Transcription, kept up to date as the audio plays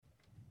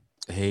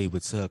Hey,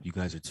 what's up? You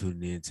guys are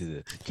tuning in to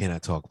the Can I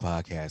Talk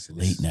podcast, and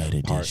this Late is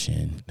night part,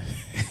 edition.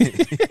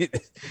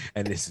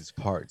 and this is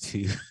part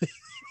two.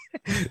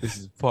 This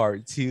is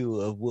part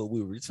two of what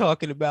we were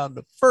talking about in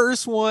the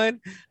first one.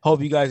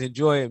 Hope you guys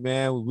enjoy it,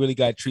 man. We really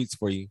got treats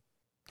for you.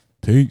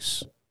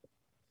 Peace.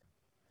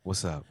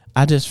 What's up?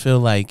 I just feel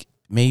like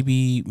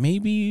maybe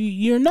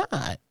you're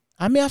not.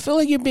 I mean, I feel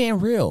like you're being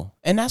real,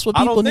 and that's what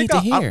I don't people think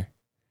need to hear.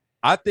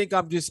 I think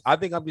I'm just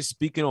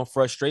speaking on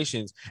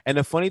frustrations. And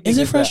the funny thing Is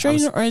it is that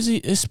frustrating, or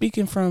is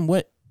speaking from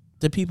what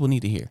the people need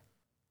to hear?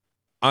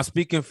 I'm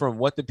speaking from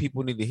what the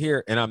people need to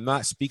hear, and I'm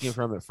not speaking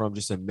from it from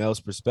just a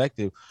male's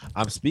perspective.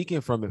 I'm speaking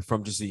from it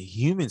from just a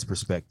human's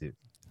perspective.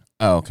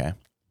 Oh, okay.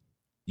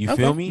 You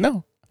feel Okay. me?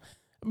 No,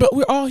 but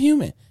we're all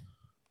human.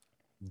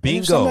 And if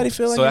Bingo. somebody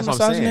feel like So you're that's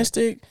what I'm saying.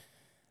 misogynistic,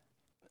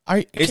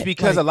 It's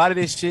because a lot of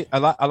this shit, a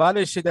lot of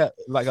this shit that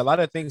like a lot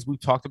of things we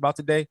talked about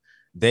today,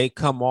 they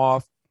come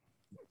off,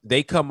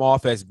 they come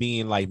off as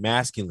being like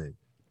masculine,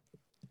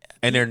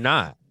 and they're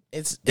not.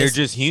 They're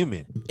just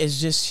human.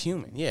 It's just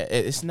human. Yeah,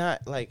 it's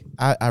not like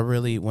I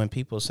really when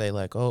people say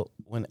like, oh,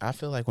 when I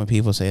feel like when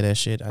people say that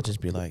shit, I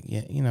just be like,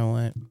 yeah, you know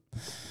what?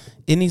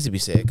 It needs to be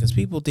said because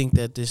people think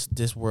that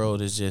this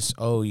world is just,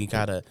 oh, you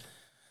gotta.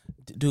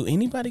 Do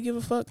anybody give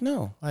a fuck?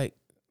 No, like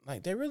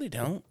they really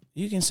don't.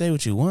 You can say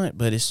what you want,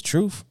 but it's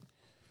truth.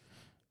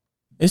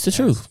 It's the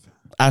truth.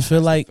 I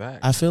feel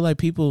like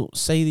people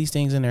say these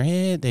things in their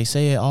head. They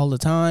say it all the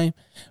time,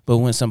 but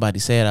when somebody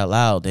say it out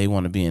loud, they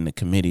want to be in the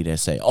committee that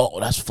say, "Oh,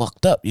 that's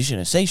fucked up. You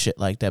shouldn't say shit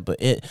like that." But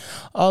it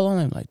all on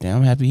them like, damn,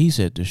 I'm happy he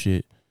said this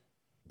shit.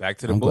 Back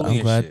to the I'm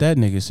bullying glad shit. that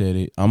nigga said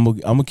it. I'm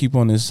gonna keep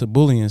on this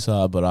bullying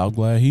side, but I'm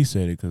glad he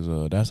said it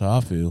because that's how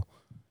I feel.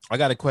 I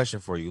got a question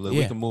for you. Look, we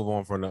Yeah. can move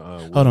on from the.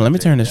 Hold on, let me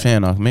turn this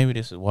fan off. Maybe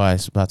this is why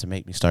it's about to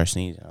make me start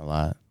sneezing a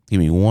lot. Give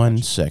me 1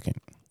 second.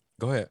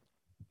 Go ahead.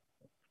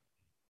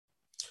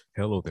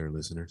 Hello there,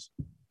 listeners.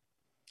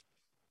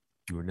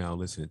 You are now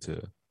listening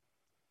to.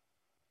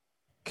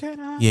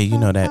 Yeah, you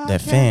know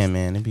that fan,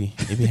 man. It be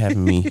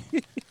having me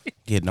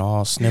getting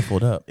all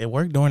sniffled up. It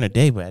worked during the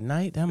day, but at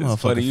night that It's motherfucker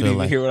funny, you feel didn't even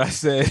like hear what I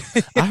said.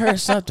 I heard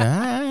something.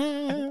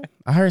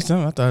 I heard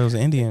something. I thought it was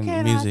Indian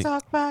music.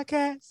 Talk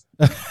podcast?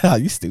 Oh,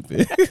 you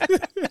stupid.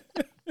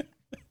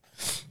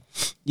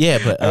 Yeah,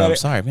 but I'm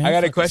sorry, man. I got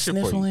a Fucking question for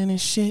you. sniffling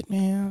and shit,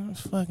 man.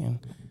 It's fucking.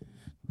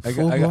 I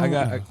full blown.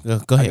 go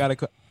Go ahead.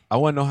 I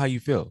want to know how you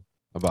feel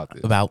about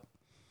this. About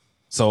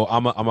So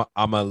I'm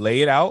a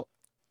lay it out,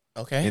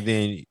 okay, and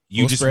then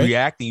you Full just spread?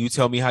 react and you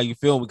tell me how you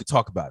feel, and we can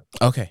talk about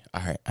it. okay,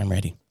 all right, I'm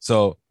ready.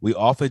 So we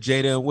offered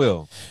Jada and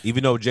Will,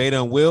 even though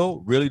Jada and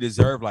Will really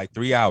deserve like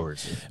 3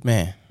 hours.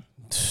 Man,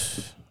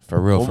 for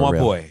real, Oh for my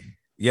real. boy,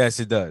 yes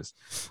it does.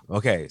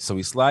 Okay, so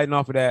we sliding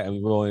off of that and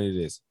we rolling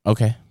into this.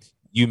 Okay,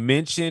 You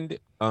mentioned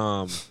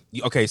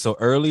okay, so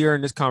earlier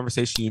in this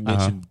conversation you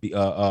mentioned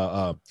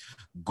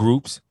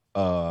groups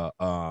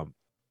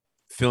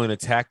feeling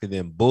attacked and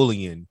then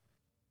bullying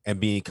and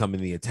becoming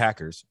the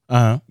attackers.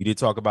 You did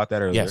talk about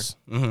that earlier. Yes.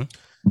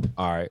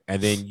 All right,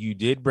 and then you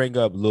did bring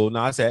up Lil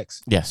Nas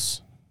X.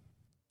 Yes.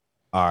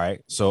 All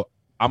right, so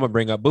I'm gonna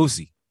bring up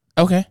Boosie.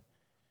 Okay.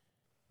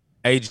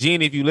 Hey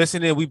Gene, if you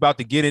listening, we about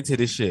to get into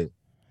this shit.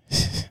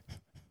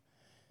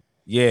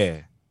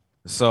 Yeah.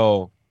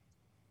 So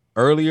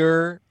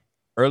earlier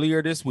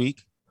this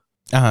week,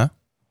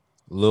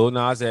 Lil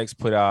Nas X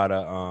put out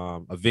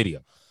a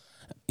video.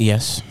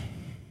 Yes.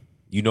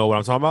 You know what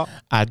I'm talking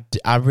about?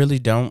 I really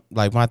don't.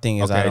 Like, my thing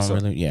is, Okay, I don't so-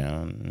 really.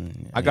 Yeah.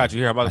 I got you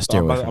here. I'm about to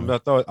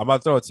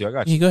throw it to you. I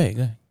got you. Yeah, go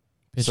ahead.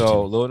 Pitch it to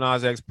So me. Lil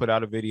Nas X put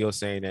out a video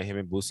saying that him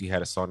and Boosie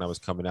had a song that was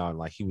coming out, and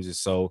like he was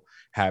just so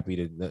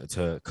happy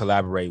to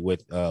collaborate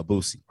with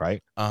Boosie,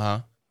 right?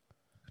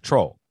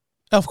 Troll.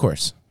 Of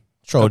course.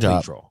 Troll Complete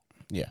job. troll.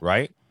 Yeah.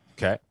 Right?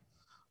 Okay.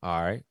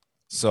 All right.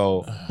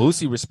 So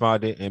Boosie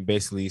responded and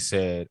basically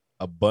said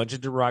a bunch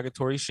of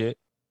derogatory shit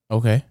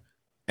Okay.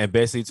 and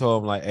basically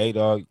told him like, "Hey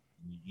dog,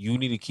 you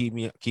need to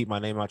keep my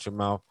name out your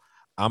mouth.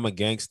 I'm a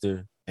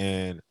gangster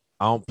and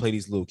I don't play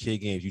these little kid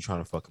games you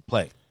trying to fucking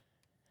play."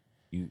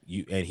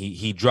 You and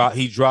he dropped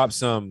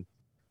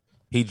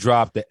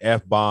the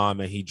F-bomb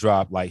and he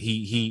dropped like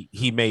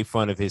he made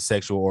fun of his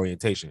sexual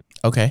orientation,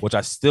 Okay. which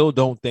I still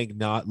don't think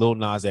Lil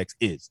Nas X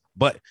is,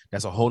 but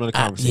that's a whole nother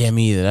conversation. Yeah,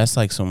 me either. That's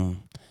like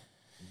some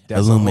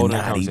That's a whole nother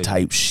Illuminati conversation.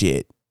 type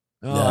shit.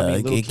 No, I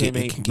mean, Little it Kim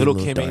can ain't get a little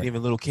Kim dark. ain't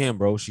even Little Kim,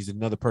 bro. She's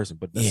another person,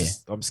 but Yeah.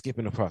 I'm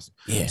skipping the process.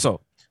 Yeah.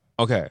 So,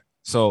 okay.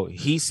 So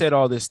he said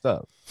all this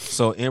stuff.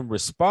 So in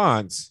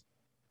response,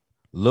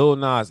 Lil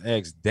Nas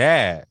X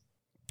dad.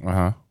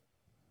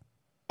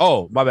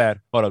 Oh, my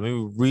bad. Hold on.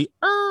 Let me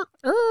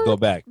go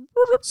back.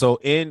 So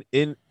in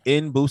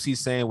Boosie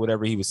saying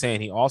whatever he was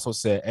saying, he also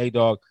said, "Hey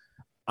dog,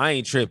 I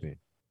ain't tripping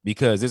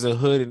because there's a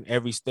hood in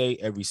every state,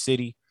 every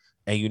city,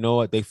 and you know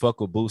what? They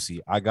fuck with Boosie.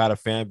 I got a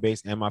fan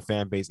base and my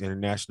fan base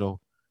international,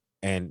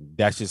 and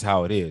that's just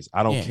how it is.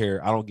 I don't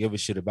care. I don't give a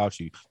shit about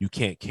you. You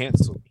can't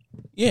cancel me."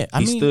 Yeah,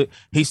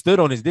 he stood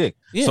on his dick.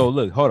 Yeah. So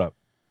look, hold up.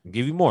 I'll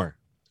give you more.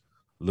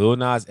 Lil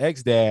Nas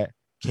X dad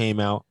came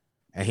out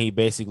and he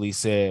basically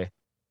said,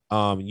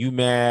 you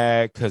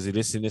mad because of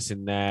this and this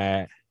and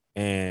that,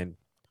 and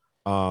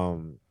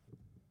um,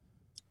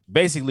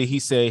 basically he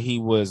said he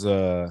was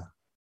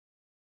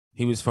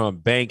from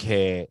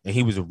Bankhead and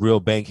he was a real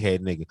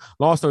Bankhead nigga.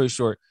 Long story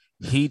short,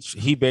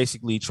 he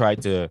basically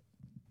tried to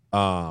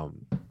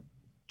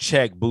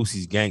check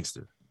Boosie's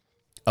gangster.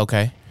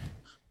 Okay.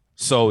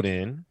 So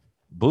then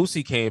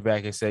Boosie came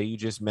back and said, "You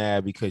just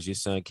mad because your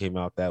son came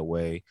out that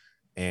way,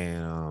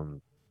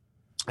 and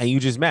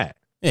you just mad."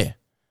 Yeah.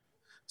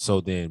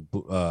 So then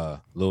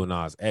Lil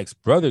Nas X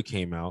brother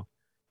came out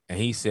and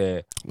he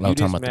said, I'm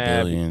talking about the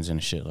billions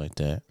and shit like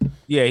that.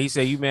 Yeah, he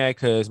said, "You mad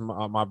because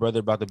my brother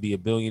about to be a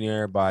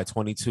billionaire by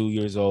 22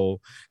 years old,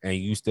 and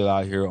you still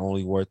out here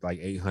only worth like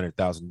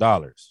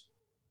 $800,000."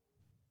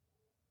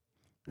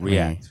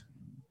 React.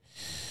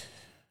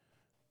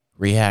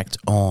 React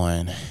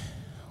on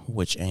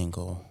which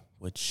angle?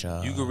 Which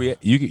you can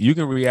react. You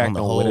can react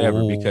on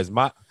whatever, because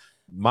my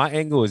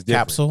angle is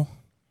different. Capsule.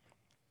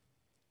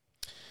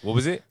 What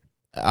was it?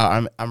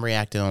 I'm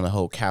reacting on the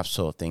whole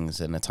capsule of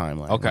things in the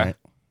timeline. Okay. Right?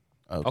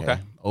 Okay.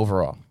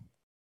 Overall.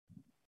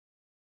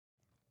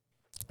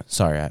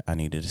 Sorry, I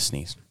needed to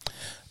sneeze.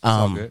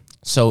 All good.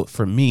 So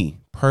for me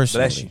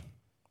personally, bless you.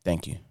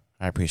 Thank you.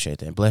 I appreciate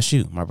that. Bless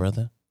you, my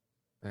brother.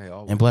 Hey,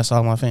 and bless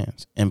all my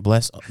fans. And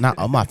bless not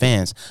all my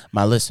fans,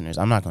 my listeners.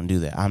 I'm not gonna do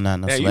that. I'm not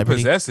no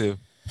celebrity. You possessive.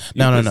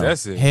 No.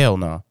 Hell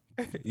no.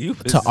 You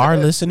to our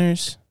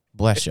listeners,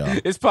 bless y'all.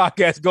 This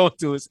podcast going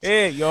to his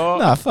head, y'all.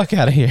 Nah, fuck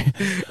out of here.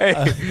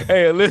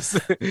 Hey,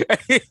 listen.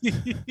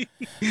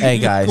 Hey,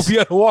 guys. You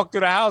gotta walk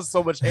through the house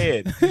so much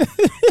head.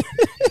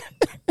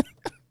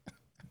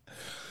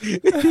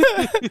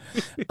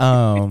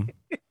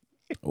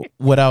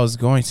 What I was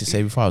going to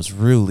say before I was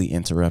rudely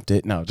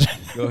interrupted. No.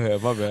 Go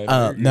ahead, my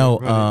bad.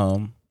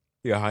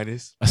 Your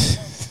Highness.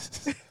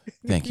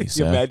 Thank you,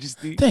 sir. Your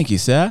Majesty. Thank you,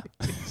 sir.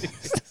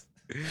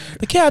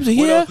 The cabs are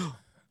here.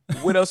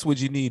 What else would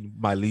you need,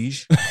 my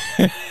liege?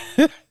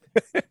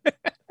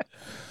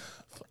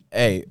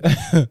 Hey,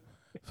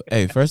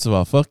 first of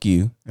all, fuck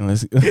you.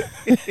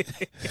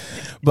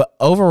 But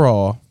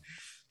overall,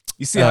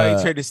 you see how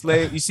he treated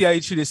slaves? You see how he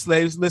treated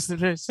slaves,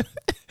 listeners?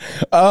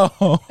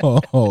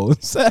 Oh,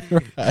 is that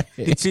right?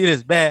 He treated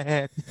us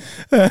bad.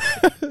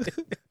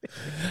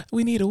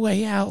 We need a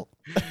way out.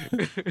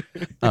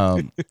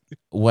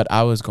 What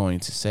I was going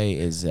to say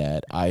is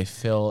that I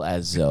feel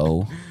as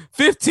though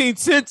 15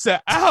 cents an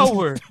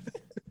hour.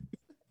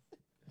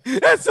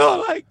 That's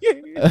all I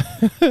get.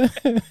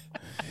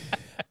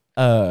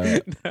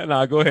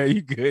 Nah, go ahead.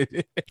 You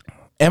good?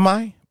 Am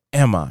I? I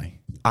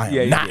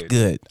am not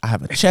good. I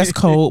have a chest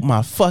cold.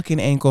 My fucking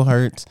ankle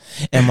hurts,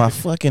 and my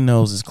fucking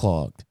nose is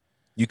clogged.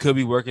 You could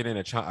be working in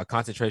a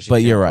concentration.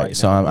 But you're right.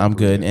 So I'm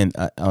good. And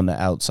on the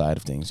outside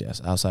of things,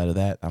 yes. Outside of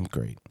that, I'm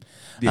great.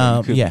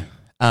 Yeah.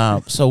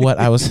 So what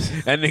I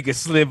was that nigga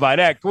slid by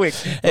that quick.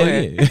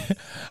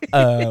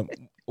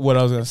 What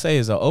I was gonna say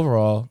is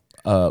overall,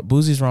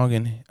 Boosie's wrong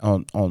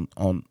on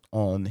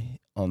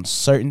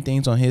certain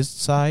things on his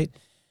side,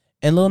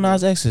 and Lil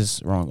Nas X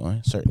is wrong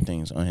on certain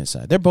things on his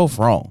side. They're both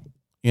wrong,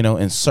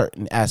 in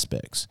certain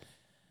aspects.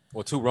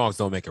 Well, two wrongs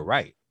don't make it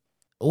right.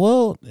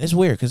 Well, it's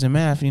weird because in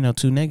math,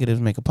 two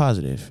negatives make a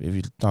positive if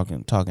you're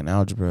talking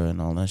algebra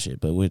and all that shit.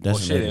 But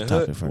that's another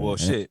topic for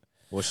shit.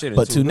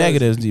 But two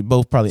negatives, you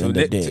both probably end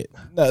up dead.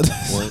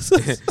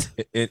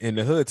 In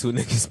the hood, two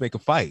niggas make a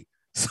fight.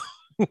 So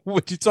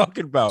what you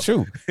talking about?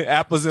 True.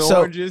 Apples and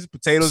oranges,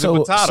 potatoes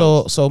and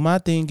potatoes. So my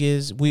thing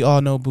is, we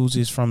all know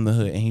Boosie's from the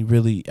hood, and he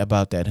really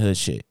about that hood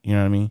shit. You know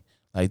what I mean?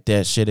 Like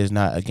that shit is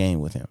not a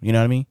game with him. You know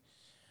what I mean?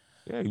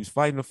 Yeah, he was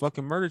fighting a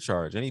fucking murder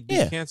charge, and he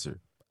beat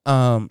cancer.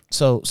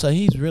 So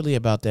he's really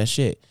about that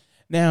shit.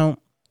 Now,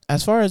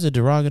 as far as the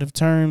derogative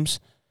terms,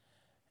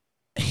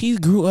 he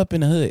grew up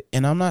in the hood,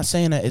 and I'm not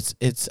saying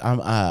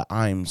that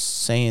I'm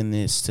saying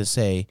this to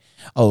say,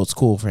 oh, it's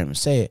cool for him to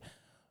say it,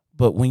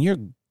 but when you're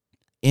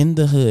in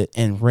the hood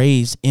and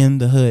raised in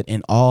the hood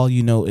and all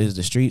you know is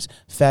the streets,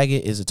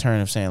 faggot is a term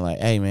of saying like,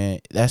 hey man,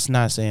 that's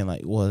not saying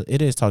like, well, it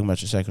is talking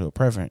about your sexual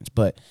preference,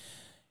 but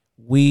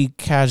we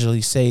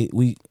casually say,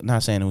 we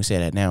not saying that we say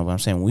that now, but I'm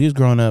saying when we was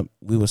growing up,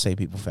 we would say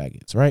people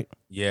faggots, right?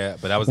 Yeah,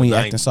 but that was when you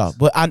acting soft.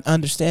 But I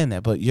understand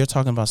that. But you're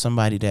talking about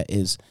somebody that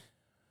is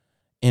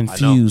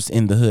infused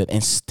in the hood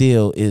and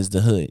still is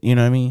the hood. You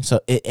know what I mean? So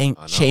it ain't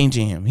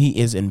changing him. He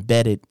is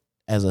embedded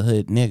as a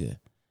hood nigga.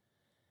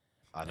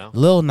 I know.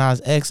 Lil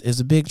Nas X is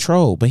a big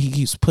troll, but he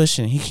keeps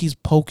pushing, he keeps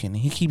poking,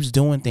 he keeps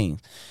doing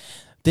things.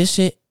 This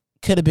shit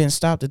could have been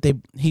stopped if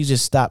he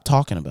just stopped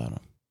talking about him.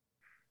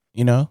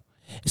 You know?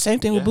 Same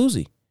thing with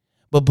Boosie.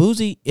 But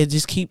Boosie, it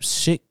just keeps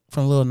shit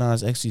from Lil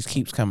Nas X just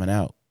keeps coming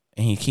out.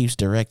 And he keeps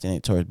directing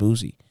it towards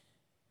Boosie.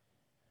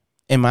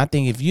 And my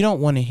thing, if you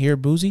don't want to hear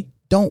Boosie,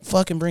 don't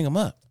fucking bring him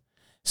up.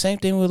 Same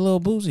thing with Lil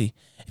Boosie.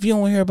 If you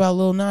don't want to hear about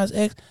Lil Nas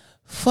X,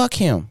 fuck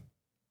him.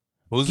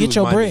 Boosie Get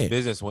your bread.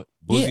 Business when,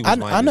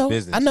 I know.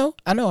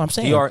 I'm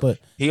saying.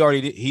 He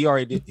already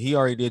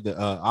did the.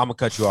 I'm gonna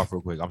cut you off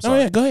real quick. I'm sorry.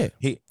 Oh yeah, go ahead.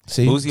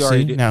 Boosie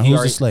already did. Now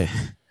who's the slave?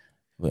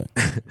 But,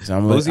 so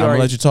I'm gonna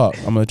let you talk.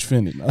 I'm gonna let you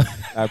finish.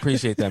 I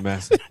appreciate that,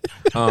 Master.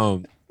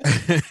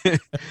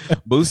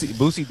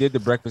 Boosie did the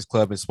Breakfast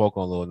Club and spoke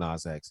on Lil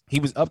Nas X. He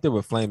was up there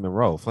with Flame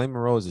Monroe. Flame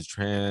Monroe is a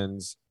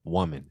trans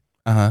woman.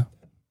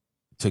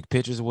 Took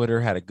pictures with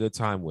her, had a good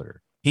time with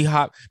her.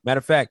 Matter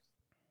of fact,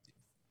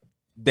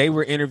 they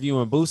were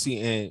interviewing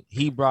Boosie and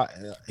he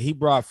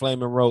brought Flame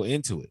Monroe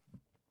into it.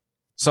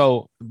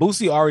 So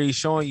Boosie already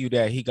showing you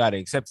that he got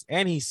accepted,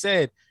 and he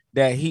said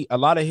that a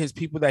lot of his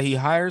people that he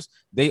hires,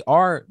 they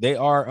are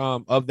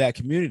of that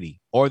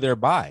community or they're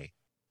bi,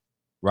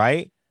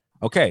 right?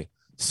 Okay,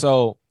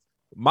 so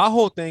my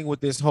whole thing with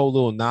this whole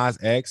little Nas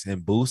X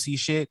and Boosie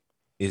shit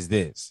is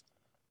this: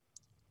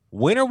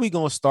 when are we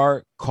gonna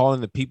start calling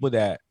the people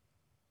that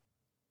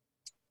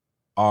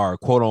are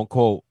quote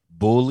unquote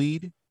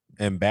bullied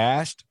and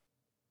bashed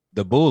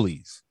the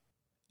bullies?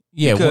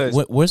 Yeah,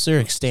 what's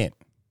their extent?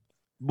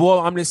 Well,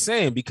 I'm just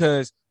saying,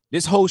 because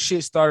this whole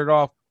shit started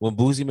off when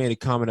Boosie made a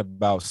comment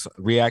about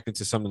reacting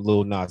to something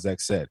Lil Nas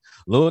X said.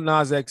 Lil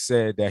Nas X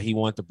said that he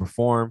wanted to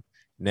perform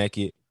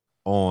naked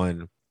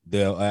on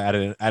at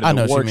an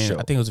award show.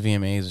 I think it was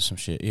VMAs or some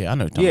shit. Yeah, I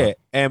know. Yeah,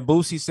 and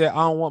Boosie said, "I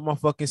don't want my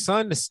fucking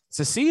son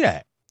to see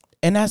that."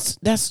 And that's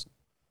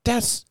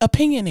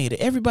opinionated.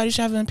 Everybody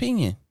should have an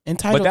opinion.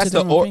 Entitled to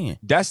their opinion.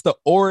 That's the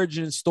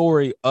origin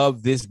story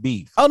of this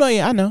beef. Oh no,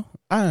 yeah, I know.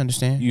 I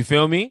understand. You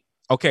feel me?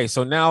 Okay,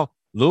 so now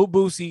Lil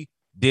Boosie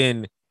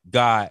then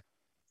got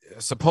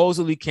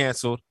supposedly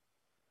canceled.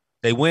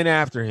 They went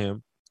after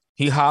him.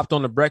 He hopped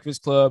on the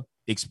Breakfast Club,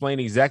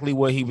 explained exactly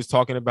what he was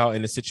talking about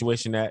in the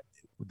situation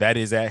that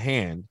is at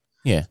hand.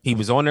 Yeah. He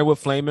was on there with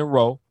Flame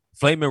Monroe.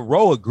 Flame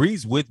Monroe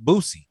agrees with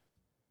Boosie.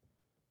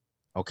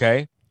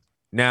 Okay.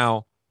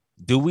 Now,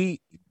 do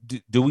we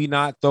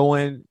not throw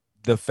in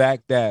the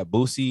fact that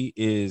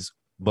Boosie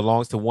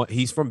belongs to one?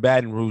 He's from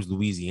Baton Rouge,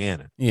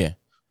 Louisiana. Yeah.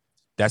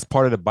 That's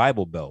part of the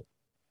Bible Belt.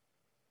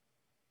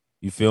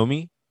 You feel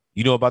me?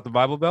 You know about the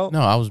Bible Belt?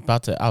 No, I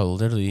will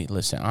literally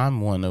listen.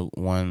 I'm one of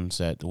the ones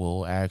that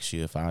will ask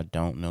you if I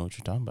don't know what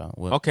you're talking about.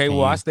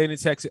 I stayed in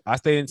Texas. I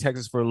stayed in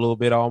Texas for a little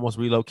bit. I almost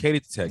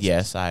relocated to Texas.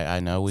 Yes, I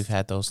know. We've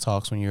had those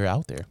talks when you were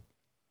out there.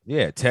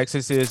 Yeah,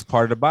 Texas is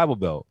part of the Bible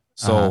Belt.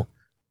 So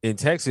in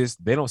Texas,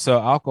 they don't sell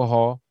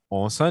alcohol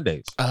on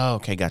Sundays. Oh,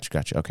 okay. Got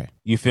you. Okay.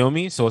 You feel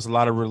me? So it's a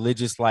lot of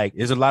religious,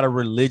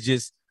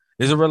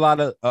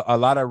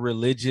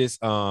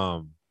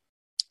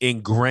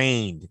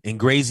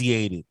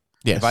 ingratiated.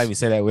 Yes. If I even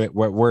say that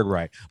word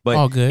right,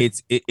 but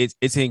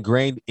it's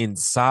ingrained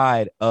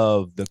inside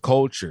of the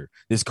culture.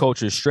 This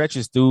culture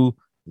stretches through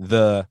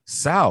the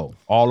South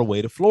all the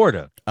way to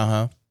Florida.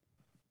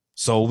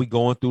 So we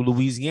going through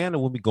Louisiana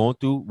when we going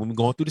through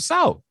the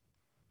South.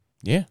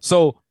 Yeah.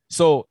 So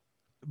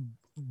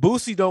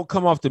Boosie don't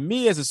come off to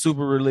me as a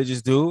super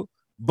religious dude,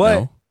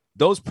 but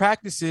those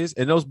practices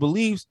and those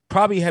beliefs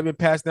probably have been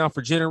passed down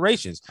for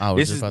generations.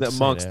 This is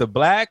amongst the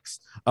blacks,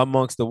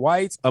 amongst the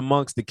whites,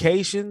 amongst the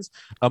Cajuns,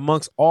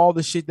 amongst all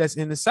the shit that's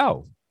in the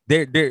South.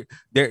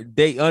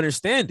 They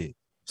understand it.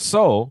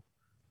 So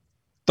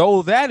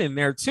throw that in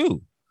there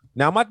too.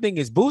 Now my thing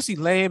is Boosie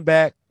laying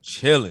back,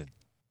 chilling,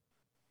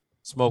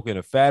 smoking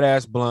a fat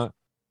ass blunt.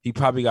 He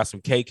probably got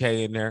some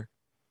KK in there,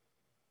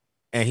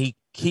 and he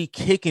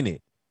kicking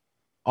it.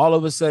 All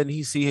of a sudden,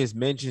 he see his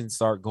mentions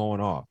start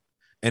going off,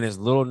 and it's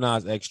Lil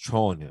Nas X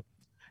trolling him.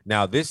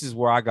 Now, this is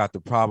where I got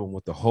the problem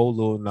with the whole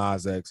Lil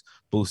Nas X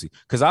Boosie,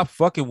 because I'm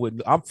fucking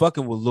with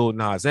Lil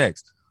Nas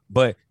X,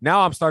 but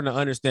now I'm starting to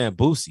understand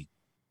Boosie.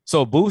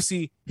 So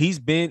Boosie, he's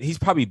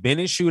probably been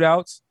in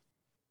shootouts.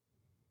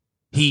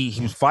 He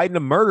was fighting a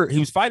murder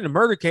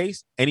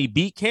case, and he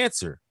beat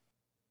cancer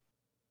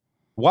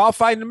while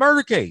fighting the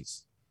murder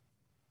case.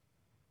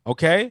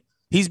 Okay,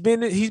 he's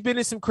been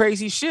in some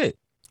crazy shit.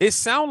 It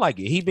sound like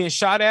it. He been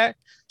shot at.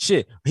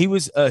 Shit.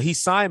 He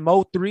signed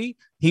Mo 3.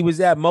 He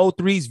was at Mo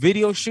 3's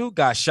video shoot,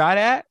 got shot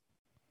at.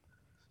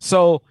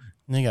 So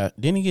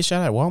didn't he get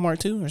shot at Walmart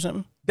too or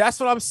something? That's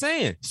what I'm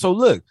saying. So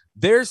look,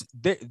 there is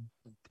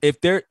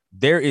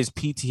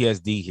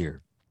PTSD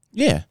here.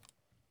 Yeah.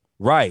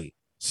 Right.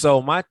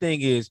 So my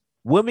thing is,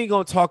 when we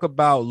gonna talk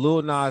about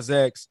Lil Nas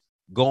X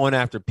going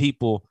after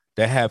people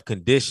that have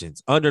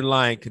conditions,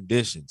 underlying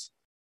conditions?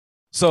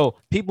 So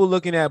people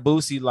looking at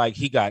Boosie like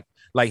he got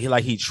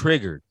he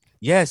triggered.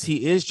 Yes,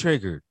 he is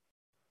triggered.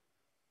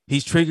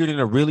 He's triggered in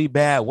a really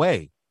bad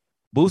way.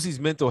 Boosie's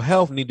mental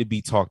health need to be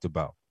talked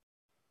about.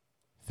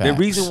 Facts. The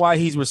reason why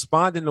he's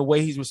responding the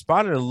way he's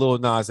responding to Lil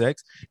Nas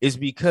X is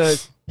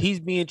because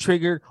he's being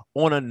triggered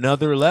on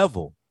another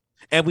level.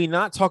 And we're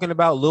not talking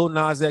about Lil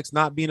Nas X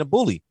not being a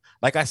bully.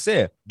 Like I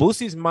said,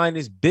 Boosie's mind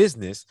is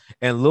business,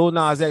 and Lil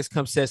Nas X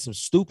comes said some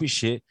stupid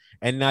shit,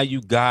 and now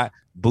you got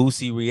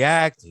Boosie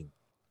reacting.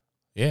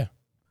 Yeah.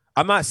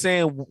 I'm not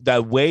saying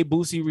that way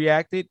Boosie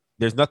reacted,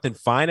 there's nothing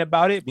fine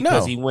about it,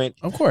 because he went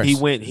to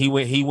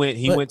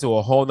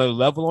a whole nother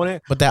level on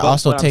it. But that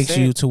also takes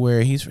you to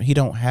where he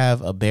don't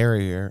have a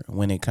barrier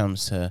when it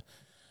comes to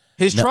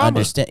his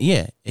trauma.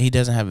 Yeah, he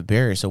doesn't have a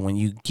barrier. So when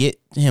you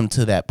get him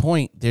to that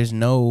point, there's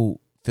no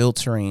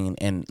filtering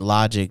and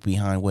logic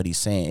behind what he's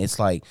saying. It's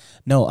like,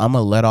 no, I'm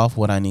gonna let off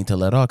what I need to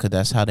let off because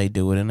that's how they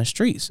do it in the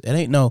streets. It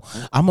ain't no,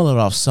 I'm gonna let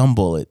off some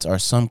bullets or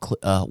some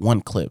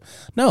one clip.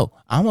 No,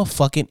 I'm gonna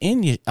fucking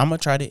end you. I'm gonna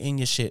try to end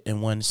your shit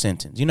in one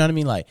sentence. You know what I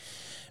mean? Like,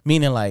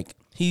 meaning like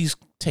he's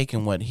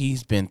taking what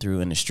he's been through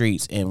in the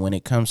streets, and when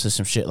it comes to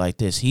some shit like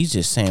this, he's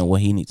just saying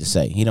what he needs to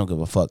say. He don't give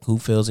a fuck who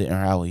feels it or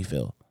how he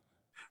feel.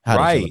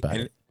 How they feel about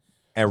it.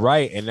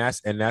 And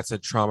that's a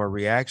trauma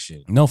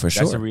reaction. No, for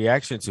sure. That's a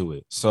reaction to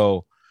it.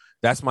 So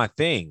that's my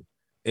thing.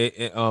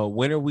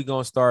 When are we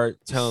gonna start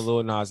telling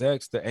Lil Nas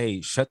X that,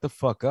 hey, shut the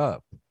fuck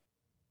up?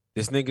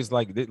 This nigga's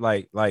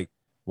like,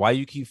 why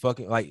you keep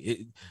fucking like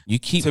it? You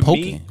keep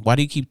poking. Why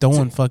do you keep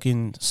throwing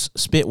fucking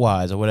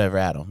spitwise or whatever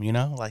at him? You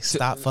know, like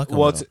stop fucking.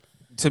 Well, with him.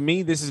 To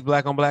me, this is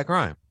black on black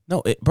crime.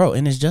 No, bro,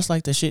 and it's just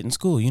like the shit in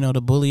school. You know,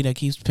 the bully that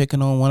keeps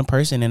picking on one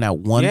person, and that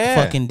one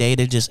fucking day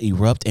they just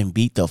erupt and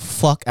beat the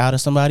fuck out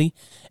of somebody,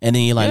 and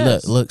then you're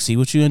like, look, see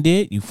what you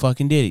did? You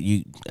fucking did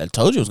it. I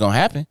told you it was gonna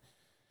happen.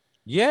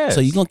 Yeah.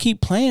 So you're gonna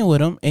keep playing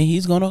with him, and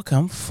he's gonna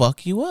come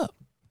fuck you up.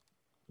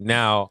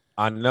 Now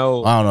I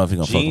know. I don't know if he's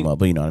gonna fuck him up,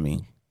 but you know what I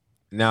mean.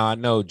 Now I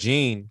know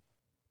Jean.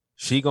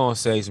 She gonna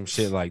say some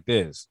shit like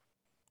this.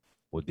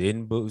 Well,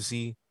 didn't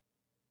Boosie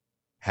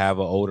have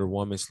an older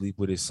woman sleep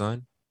with his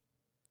son?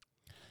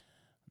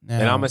 Now,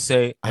 and I'm gonna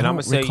say,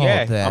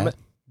 yeah.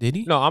 Did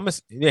he? No,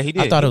 yeah, he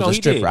did. I thought it was a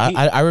stripper.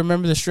 I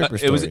remember the stripper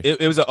story.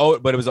 It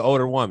was an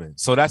older woman.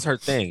 So that's her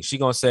thing. She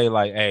gonna say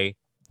like, hey,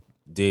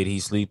 did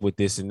he sleep with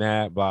this and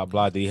that? Blah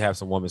blah. Did he have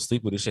some woman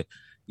sleep with this shit?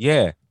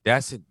 Yeah,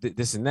 that's it.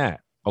 This and that.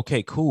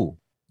 Okay, cool.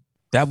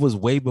 That was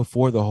way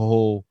before the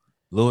whole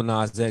Lil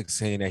Nas X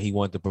saying that he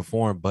wanted to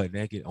perform butt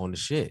naked on the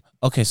shit.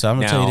 Okay, so I'm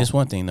gonna tell you this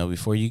one thing though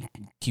before you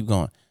keep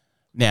going.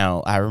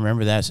 Now I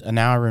remember that.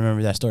 Now I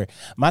remember that story.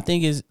 My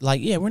thing is like,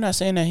 yeah, we're not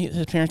saying that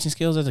his parenting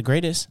skills are the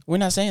greatest. We're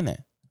not saying that,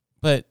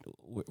 but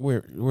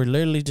we're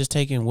literally just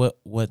taking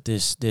what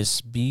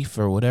this beef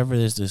or whatever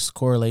is this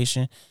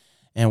correlation,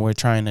 and we're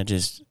trying to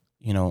just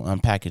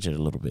unpackage it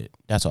a little bit.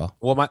 That's all.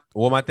 Well,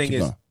 my thing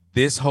is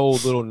this whole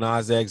little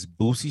Nas X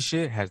Boosie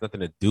shit has nothing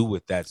to do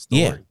with that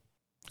story. Yeah.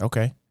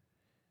 Okay.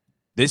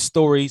 This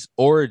story's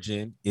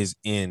origin is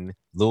in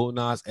Lil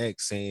Nas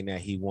X saying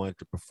that he wanted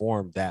to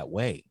perform that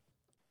way.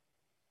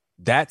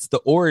 That's the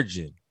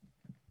origin.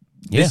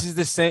 Yeah. This is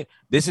the same.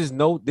 This is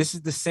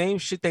the same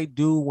shit they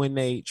do when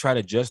they try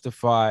to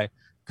justify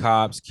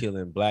cops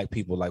killing black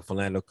people, like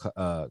Philando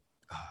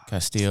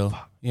Castile.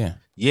 Yeah.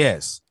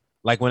 Yes.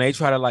 Like when they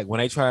try they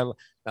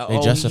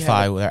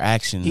justify their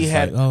actions. He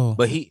had he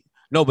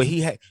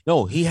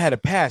had a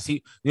past.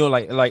 He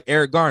like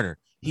Eric Garner.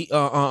 He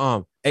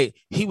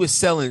he was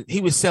selling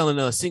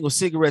single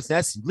cigarettes.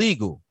 That's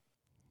illegal.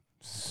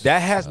 That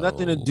has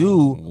nothing to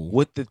do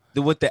with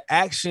the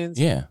actions.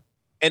 Yeah.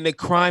 And the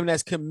crime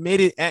that's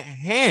committed at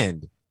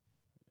hand.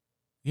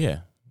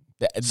 Yeah.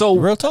 So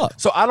real talk.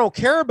 So I don't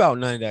care about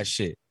none of that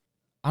shit.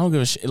 I don't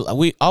give a shit.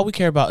 All we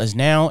care about is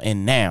now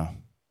and now.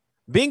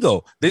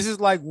 Bingo. This is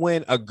like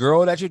when a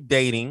girl that you're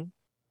dating.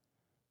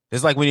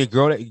 It's like when your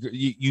girl that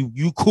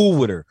you cool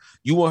with her.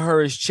 You and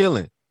her is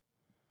chilling.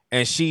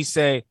 And she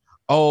say,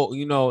 oh,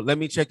 let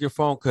me check your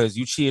phone because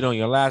you cheated on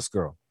your last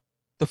girl.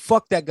 The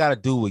fuck that got to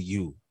do with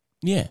you?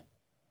 Yeah.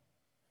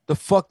 The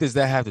fuck does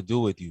that have to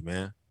do with you,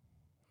 man?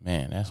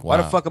 Man, that's wild. Why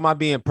the fuck am I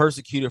being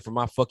persecuted for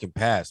my fucking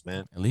past,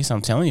 man? At least I'm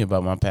telling you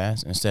about my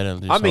past instead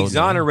of just I'm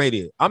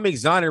exonerated. I'm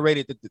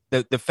exonerated.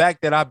 The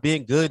fact that I've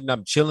been good and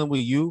I'm chilling with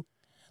you.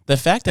 The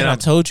fact that I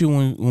told you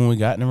when we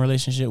got in a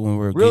relationship, when we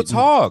were real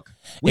talk.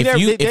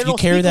 If you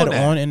carry that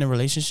on in the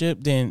relationship,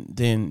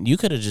 then you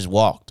could have just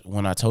walked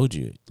when I told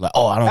you. Like,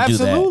 oh, I don't do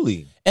that.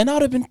 Absolutely. And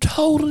I'd have been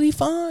totally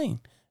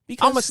fine.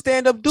 Because I'm a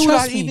stand-up dude.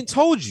 I even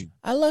told you.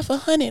 I left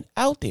 100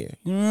 out there.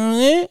 You know what I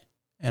mean?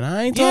 And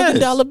I ain't talking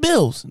dollar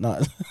bills. No.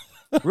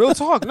 Real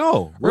talk,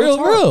 no.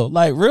 Real,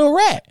 like real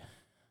rat.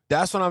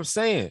 That's what I'm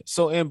saying.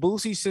 So in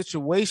Boosie's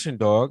situation,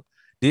 dog,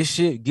 this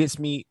shit gets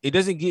me. It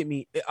doesn't get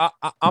me.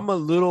 I'm a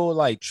little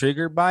like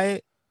triggered by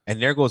it, and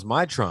there goes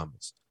my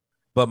traumas.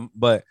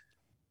 But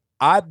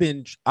I've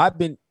been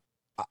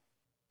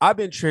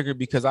triggered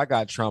because I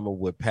got trauma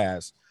with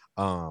past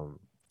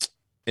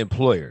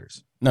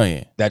employers. No,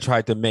 yeah, that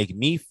tried to make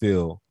me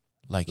feel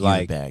like you're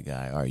a bad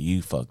guy or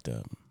you fucked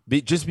up.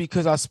 Just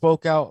because I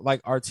spoke out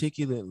like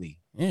articulately.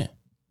 Yeah.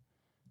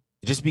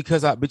 Just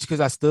because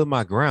I stood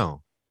my ground.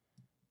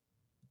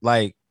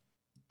 Like,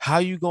 how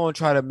you gonna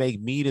try to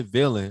make me the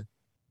villain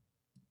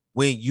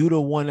when you the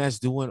one that's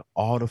doing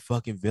all the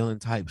fucking villain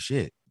type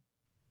shit?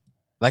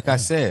 Like I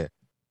said,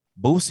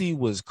 Boosie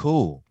was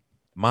cool,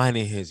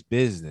 minding his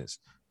business,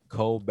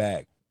 cold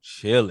back,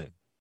 chilling.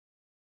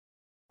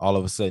 All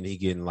of a sudden he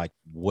getting like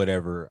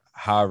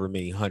however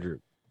many 100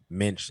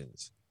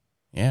 mentions.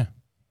 Yeah.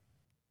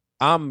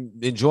 I'm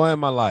enjoying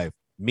my life.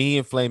 Me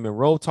and Flamin'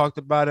 Roll talked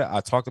about it.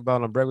 I talked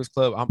about it on Breakfast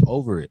Club. I'm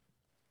over it.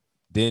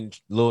 Then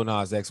Lil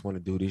Nas X want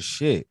to do this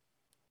shit.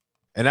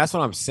 And that's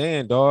what I'm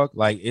saying, dog.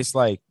 Like, it's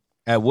like,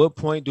 at what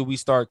point do we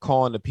start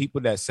calling the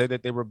people that said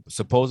that they were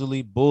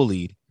supposedly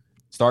bullied,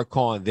 start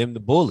calling them the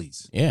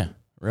bullies? Yeah,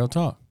 real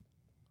talk.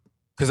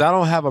 Because I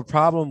don't have a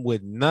problem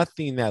with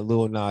nothing that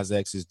Lil Nas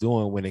X is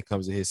doing when it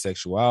comes to his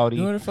sexuality.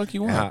 Do what the fuck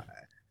you and want.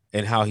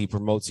 how he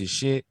promotes his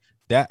shit.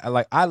 That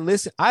like I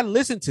listen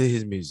to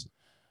his music.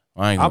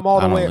 I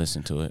don't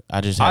listen to it.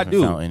 I just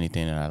haven't found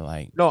anything that I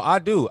like. No, I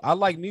do. I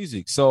like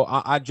music, so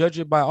I judge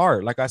it by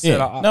art. Like I said,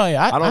 I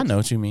know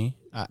what you mean.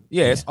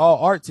 It's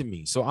all art to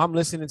me. So I'm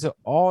listening to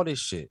all this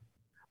shit.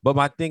 But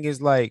my thing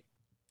is like,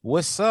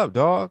 what's up,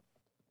 dog?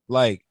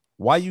 Like,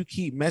 why you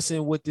keep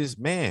messing with this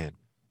man?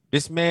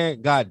 This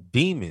man got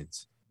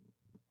demons,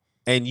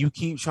 and you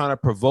keep trying to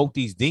provoke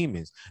these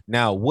demons.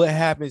 Now, what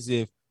happens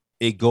if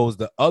it goes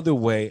the other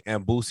way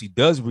and Boosie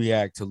does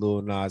react to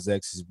Lil Nas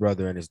X's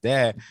brother and his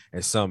dad,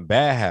 and something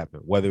bad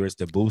happen, whether it's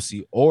to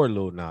Boosie or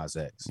Lil Nas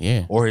X,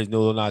 or his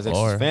Lil Nas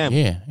X's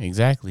family? Yeah,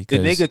 exactly. The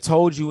nigga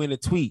told you in a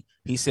tweet,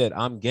 he said,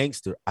 "I'm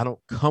gangster. I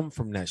don't come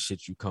from that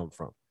shit you come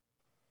from."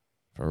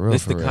 For real,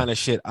 it's the kind of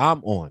shit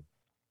I'm on.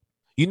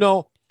 You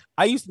know,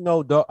 I used to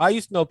know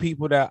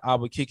people that I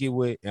would kick it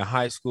with in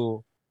high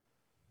school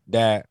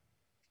that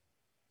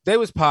they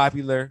was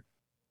popular.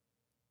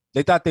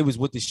 They thought they was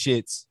with the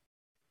shits.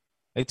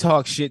 They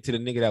talk shit to the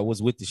nigga that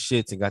was with the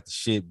shits and got the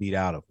shit beat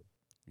out of him.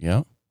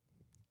 Yeah.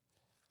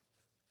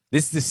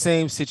 This is the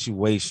same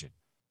situation.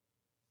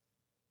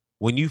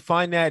 When you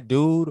find that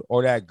dude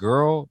or that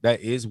girl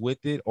that is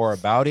with it or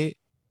about it,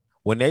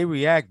 when they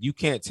react, you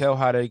can't tell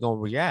how they're going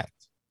to react.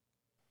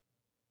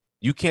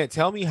 You can't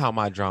tell me how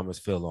my dramas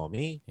feel on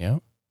me. Yeah.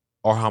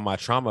 Or how my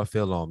trauma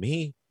feel on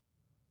me.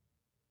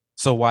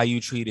 So why you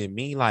treating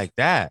me like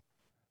that?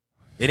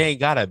 It ain't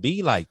got to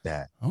be like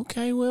that.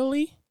 Okay,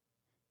 Willie.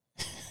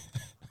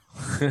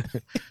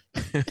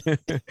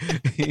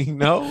 You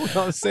know what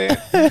I'm saying?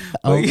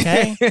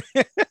 Okay.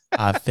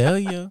 I feel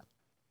you.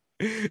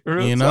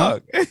 Real you know,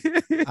 talk.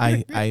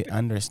 I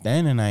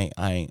understand, and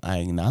I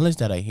acknowledge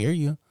that I hear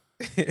you.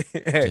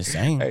 Just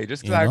saying. Hey,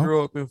 just because I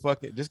grew up in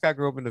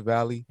the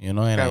valley. You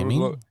know what I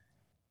mean?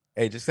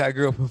 Hey, just because I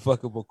grew up in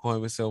fucking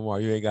Bocoima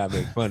somewhere, you ain't gotta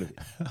make fun of me.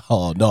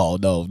 Oh no.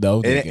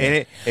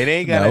 It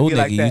ain't gotta be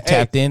like that. You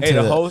tapped into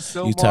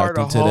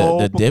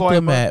the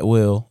diplomat,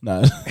 Will.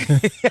 Nah.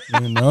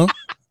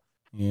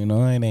 You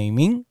know it ain't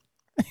me.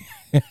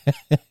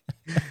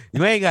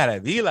 You ain't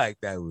gotta be like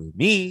that with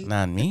me.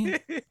 Not me.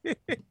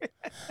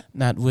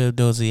 Not Will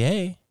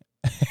Dozier.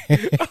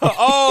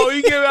 Oh,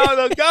 you give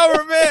out the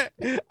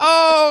government?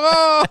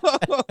 Oh.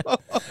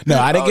 No,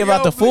 I didn't give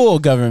out the full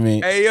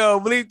government. Hey, yo,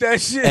 bleep that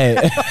shit.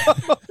 Hey.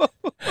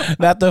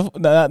 not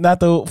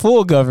the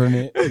full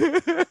government.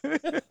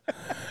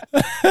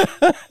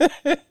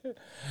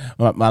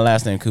 My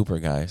last name Cooper,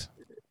 guys.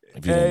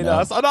 If you hey,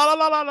 no. Don't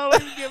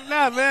give him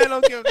that, man.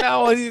 Don't give him that.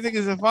 All these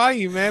niggas will find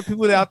you, man.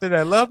 People out there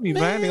that love me,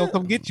 man, they gonna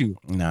come get you.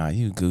 Nah,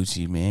 you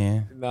Gucci,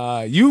 man.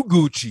 Nah, you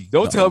Gucci.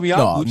 Don't tell me I'm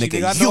Gucci.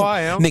 Nigga, I know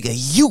I am. Nigga,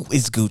 you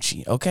is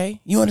Gucci.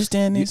 Okay, you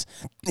understand this?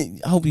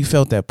 I hope you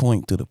felt that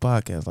point through the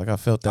podcast. Like I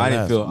felt that. I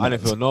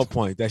didn't feel no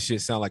point. That shit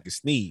sound like a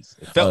sneeze.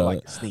 It felt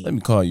like a sneeze. Let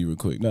me call you real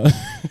quick. No.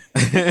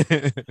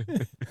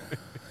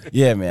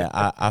 Yeah, man.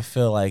 I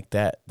feel like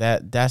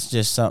that's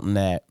just something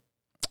that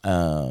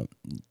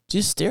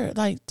just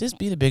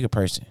be the bigger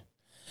person.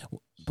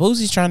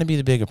 Boosie's trying to be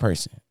the bigger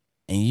person,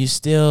 and you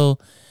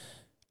still,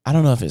 I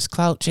don't know if it's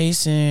clout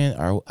chasing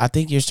or I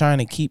think you're trying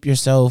to keep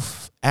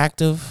yourself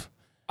active.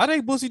 I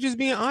think Boosie just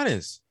being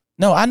honest.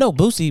 No, I know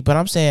Boosie, but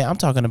I'm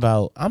talking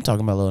about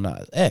Lil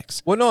Nas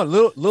X. Well, no,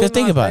 Lil Nas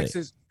think about X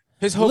it.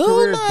 His whole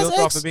career is built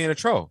off of being a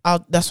troll.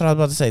 That's what I was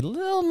about to say.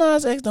 Lil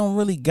Nas X don't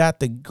really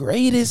got the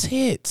greatest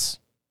hits.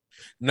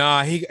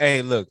 Nah,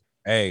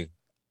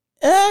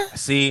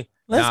 see.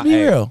 Let's be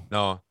real.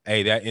 No,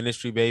 that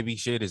industry baby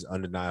shit is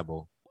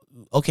undeniable.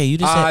 Okay, you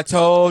just said I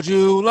told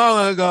you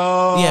long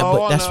ago. Yeah,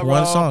 but that's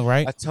one song,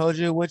 right? I told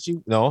you what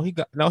you. He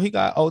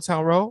got Old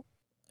Town Road.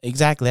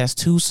 Exactly, that's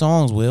 2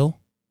 songs. Will,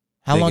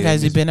 how long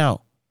has it been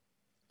out?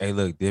 Hey,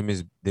 look, them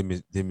is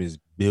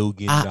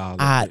billion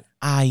dollars.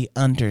 I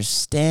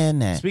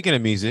understand that. Speaking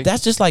of music,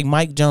 that's just like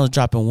Mike Jones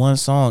dropping one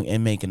song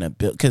and making a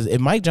bill. Because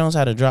if Mike Jones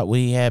had to drop what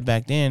he had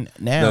back then,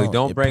 now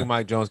don't bring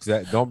Mike Jones.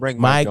 Don't bring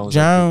Mike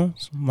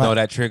Jones. No,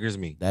 that triggers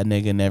me. That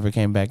nigga never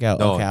came back out.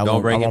 No, okay,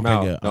 don't bring him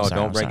out. No,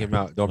 don't bring him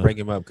out. Don't bring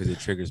him up because it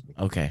triggers me.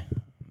 Okay,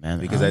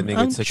 man, because that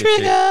nigga took a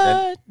chick.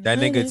 That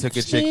nigga took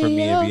a chick from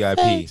me in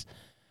VIP.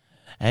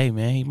 Hey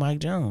man, he Mike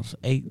Jones.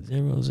 8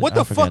 zeros. What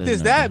the fuck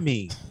does that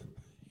mean?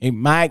 Hey,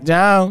 Mike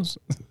Jones.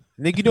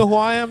 Nigga, you know who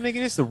I am, nigga?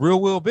 This is the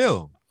real Will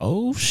Bill.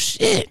 Oh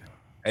shit!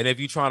 And if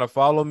you trying to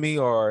follow me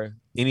or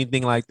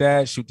anything like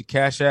that, shoot the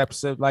Cash App,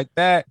 stuff like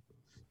that.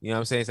 You know what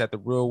I'm saying? It's at the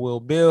real Will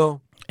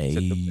Bill. Hey,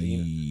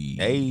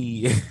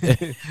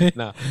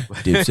 nah,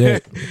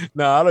 Dipset.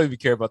 Nah, I don't even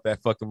care about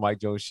that fucking Mike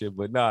Jones shit.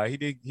 But nah, he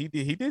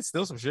did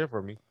steal some shit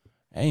from me.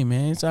 Hey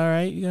man, it's all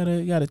right.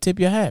 You gotta tip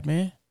your hat,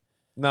 man.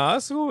 Nah,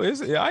 that's cool. I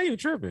ain't even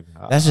tripping.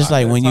 That's just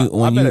like when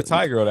you I met a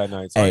Thai girl that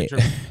night. So I ain't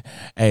tripping.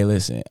 Hey,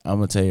 listen, I'm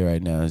gonna tell you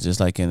right now. It's just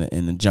like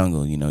in the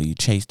jungle. You know, you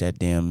chase that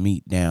damn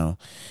meat down.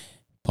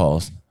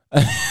 Pause.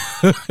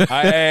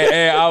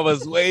 I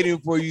was waiting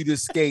for you to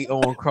skate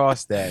on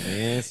across that,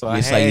 man. So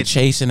It's like you're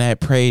chasing that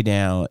prey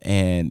down,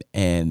 and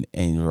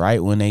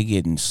right when they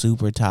getting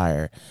super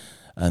tired,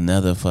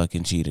 another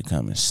fucking cheetah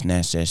come and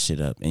snatch that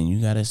shit up, and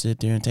you gotta sit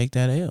there and take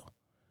that L.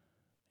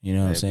 You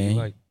know what I'm saying?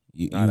 Like,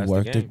 you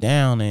worked it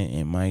down,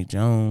 and Mike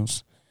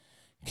Jones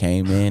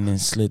came in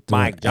and slid through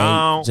Mike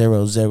Jones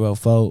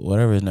 004,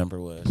 whatever his number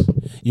was.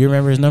 You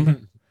remember his number?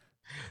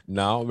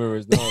 No, I don't remember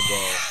his number,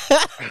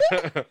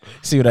 bro.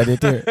 See what I did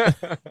there?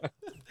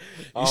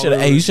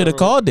 You should have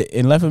called it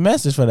and left a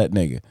message for that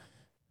nigga.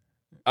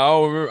 I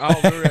don't remember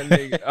that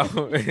nigga. I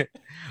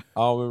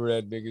don't remember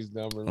that nigga's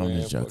number, man. I'm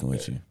just joking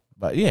with you.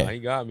 But yeah. He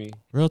got me.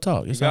 Real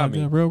talk. It's all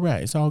good. Real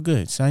right. It's all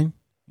good, son.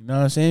 You know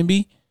what I'm saying,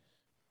 B?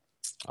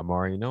 I'm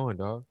already knowing,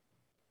 dog.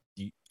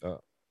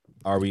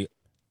 Are we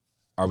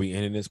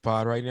ending this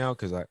pod right now?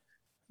 Because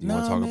you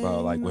want to talk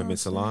about like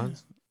women's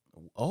salons?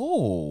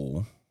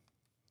 Oh.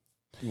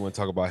 You want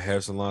to talk about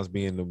hair salons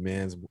being the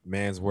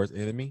man's worst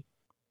enemy?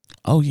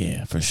 Oh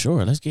yeah, for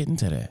sure. Let's get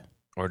into that.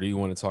 Or do you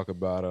want to talk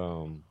about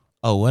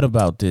Oh, what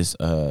about this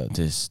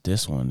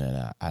this one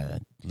that I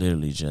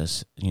literally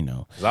just,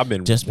 because I've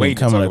been just waiting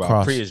been coming to talk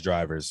across about Prius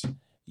drivers.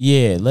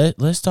 Yeah,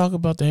 let's talk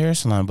about the hair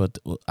salon, but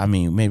I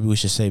mean maybe we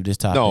should save this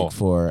topic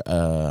for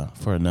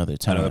another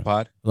time. Another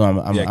pod. Well,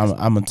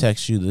 I'm gonna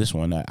text you this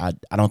one. I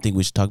don't think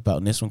we should talk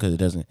about this one because it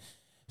doesn't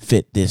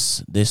fit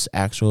this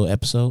actual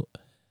episode.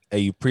 Hey,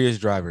 you Prius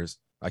drivers,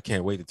 I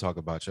can't wait to talk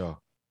about y'all.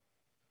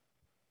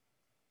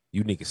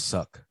 You niggas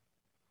suck.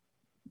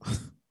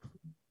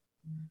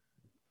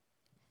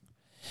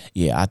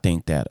 Yeah, I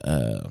think that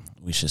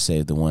we should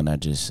save the one I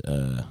just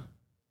that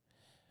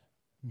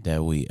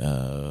we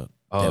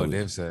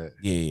Dipset.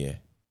 Yeah.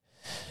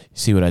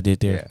 See what I did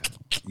there?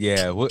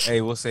 Yeah.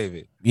 We'll save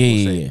it.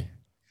 Yeah.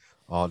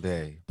 All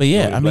day. But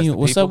yeah, I mean,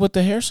 what's up with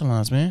the hair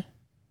salons, man?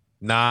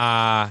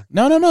 Nah.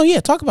 No. Yeah,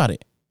 talk about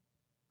it.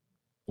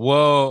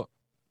 Well,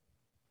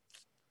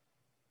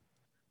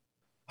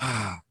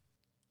 how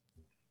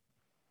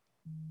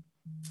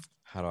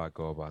do I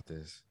go about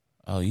this?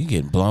 Oh, you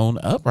getting blown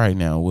up right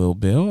now, Will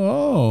Bill.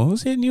 Oh,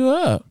 who's hitting you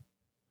up?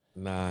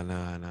 Nah.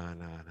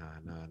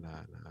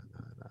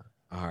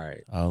 All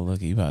right. Oh,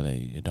 look, you about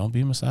to don't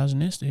be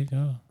misogynistic.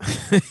 Oh.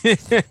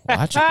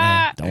 Watch it,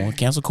 man. Don't want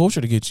cancel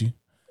culture to get you.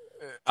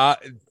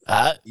 Cat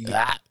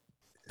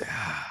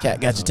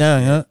got your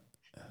tongue, huh?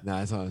 Nah,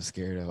 that's what I'm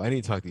scared of. I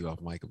need to talk to you off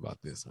mic about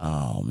this one.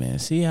 Oh man,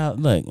 see how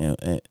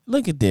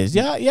look at this.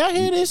 Y'all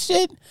hear this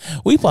shit?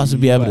 We supposed to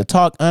be able to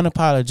talk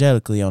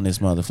unapologetically on this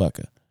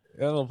motherfucker.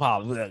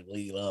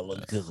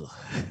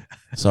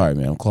 Sorry,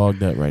 man. I'm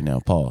clogged up right now.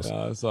 Pause.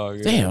 No, it's all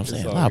good. Damn, I'm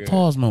saying a lot of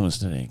pause moments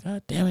today.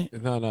 God damn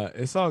it. No,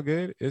 it's all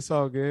good. It's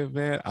all good,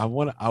 man. I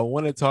want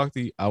to talk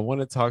to you. I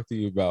want to talk to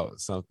you about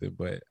something,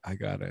 but I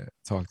gotta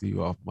talk to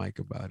you off mic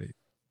about it.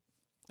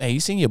 Hey, you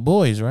seen your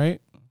boys,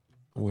 right?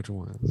 Which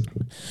ones?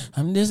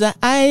 I'm just an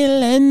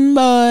island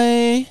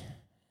boy.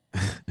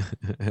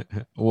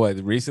 What,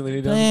 recently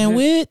they done playing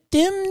with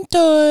them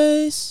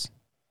toys.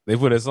 They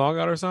put a song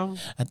out or something?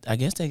 I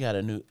guess they got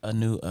a new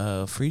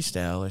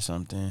freestyle or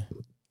something.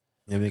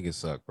 Yeah, niggas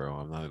suck, bro.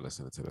 I'm not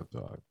listening to them,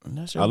 dog. I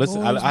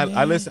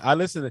listen. I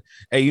listen to.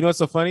 Hey, you know what's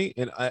so funny?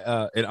 In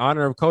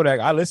honor of Kodak,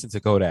 I listen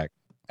to Kodak.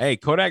 Hey,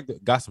 Kodak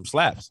got some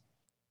slaps.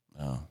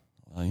 Oh,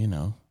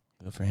 well,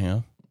 good for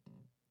him.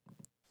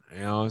 You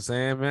know what I'm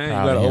saying, man?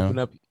 Proud you gotta of him. open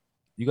up.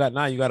 You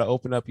gotta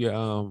open up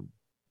your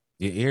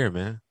ear,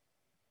 man.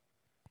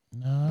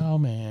 No,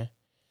 man.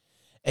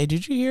 Hey,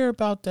 did you hear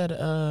about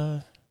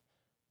that?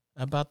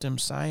 About them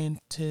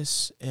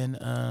scientists and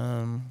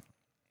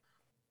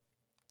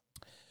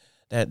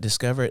that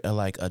discovered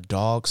a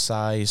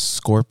dog-sized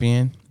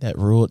scorpion that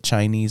ruled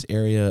Chinese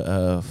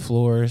area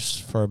floors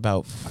for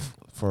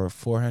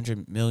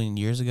 400 million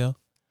years ago.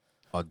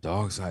 A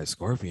dog-sized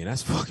scorpion?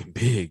 That's fucking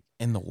big.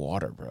 In the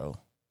water, bro.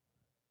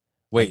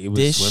 Wait, it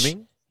was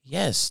swimming?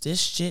 Yes,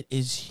 this shit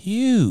is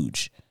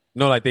huge.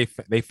 No, like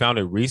they found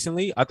it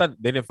recently. I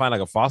thought they didn't find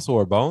like a fossil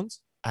or bones.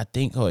 I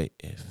think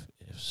if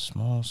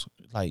small,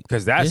 like,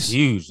 because that's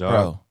huge, dog.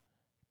 Bro.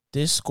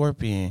 This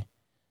scorpion,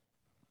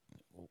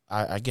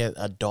 I get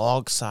a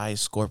dog-sized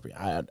scorpion.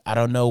 I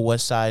don't know what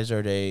size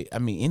are they. I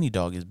mean, any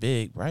dog is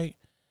big, right?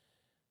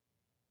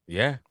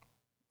 Yeah,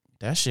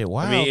 that shit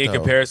wild. I mean, in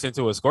comparison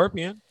to a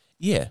scorpion.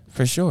 Yeah,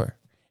 for sure.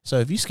 So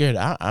if you scared,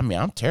 I mean,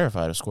 I'm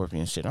terrified of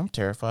scorpion shit. I'm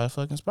terrified of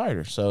fucking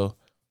spiders. So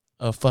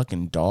a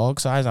fucking dog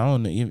size, I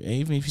don't know.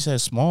 Even if you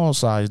said small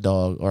size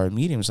dog or a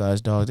medium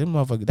sized dog, them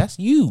motherfuckers, that's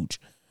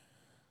huge.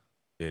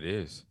 It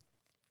is.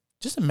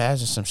 Just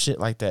imagine some shit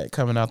like that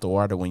coming out the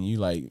water when you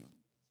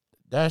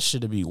that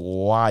should be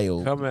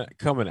wild.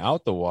 Coming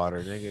out the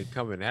water, nigga,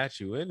 coming at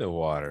you in the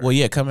water. Well,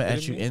 yeah, coming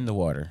at you in the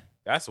water.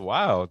 That's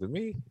wild to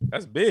me.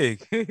 That's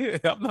big.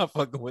 I'm not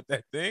fucking with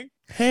that thing.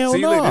 Hell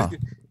no.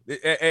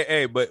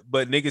 Hey, but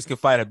niggas can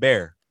fight a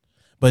bear.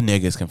 But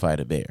niggas can fight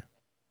a bear.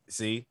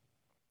 See?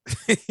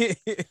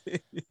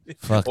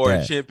 Fuck or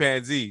that. A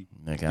chimpanzee.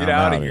 Nigga, Get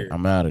out of here.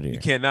 I'm out of there. You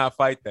cannot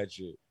fight that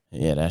shit.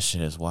 Yeah, that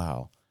shit is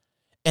wild.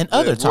 And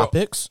other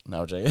topics.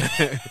 No, Jay.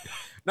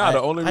 No,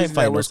 the only reason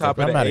that we're top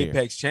of the I'm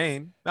apex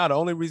chain. No, the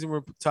only reason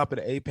we're top of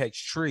the apex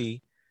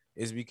tree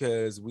is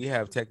because we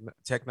have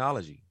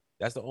technology.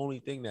 That's the only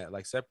thing that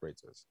like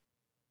separates us.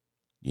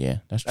 Yeah,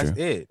 that's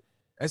true.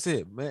 That's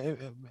it, man.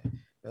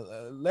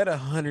 Let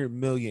 100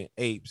 million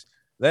apes,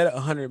 let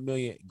 100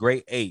 million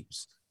great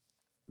apes,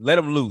 let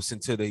them loose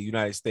into the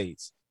United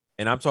States.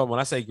 And I'm talking, when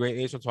I say great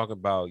apes, I'm talking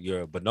about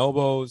your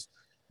bonobos,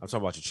 I'm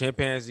talking about your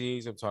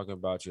chimpanzees, I'm talking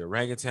about your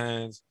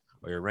orangutans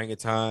or your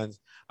orangutans,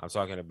 I'm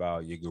talking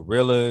about your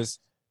gorillas.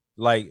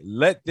 Like,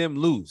 let them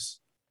loose.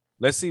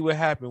 Let's see what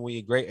happens when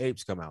your great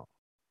apes come out.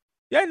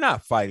 You're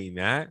not fighting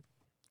that.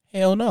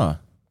 Hell no.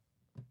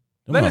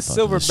 Let a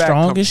silverback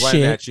come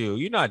running at you.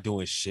 You're not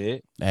doing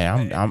shit. Hey,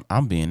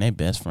 I'm being their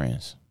best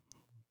friends.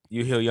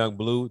 You hear Young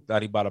Blue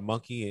thought he bought a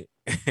monkey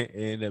and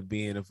ended up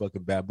being a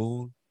fucking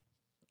baboon.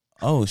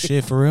 Oh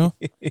shit, for real?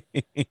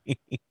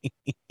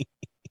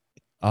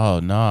 Oh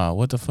nah,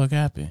 what the fuck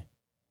happened?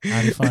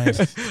 How'd he find?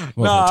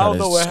 I don't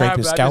know what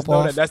happened. His scalp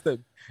off?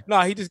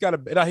 He just got a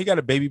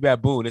baby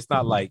baboon. It's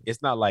not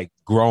like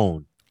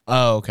grown.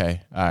 Oh,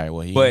 okay. All right.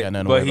 Well, he ain't got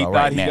nothing to worry about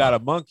right now. He got a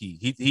monkey.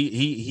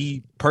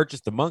 He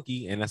purchased the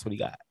monkey, and that's what he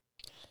got.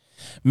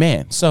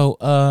 Man, so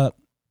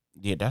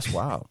yeah, that's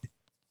wild.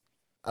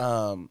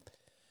 I'm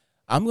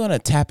gonna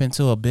tap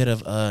into a bit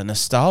of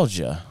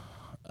nostalgia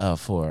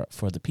for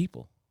the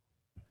people.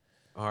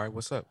 All right,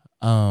 what's up?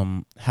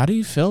 How do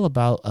you feel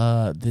about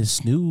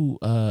this new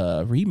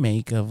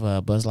remake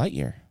of Buzz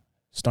Lightyear,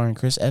 starring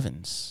Chris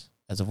Evans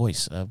as a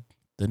voice of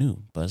the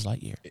new Buzz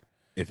Lightyear?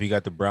 If he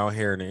got the brown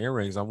hair and the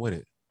earrings, I'm with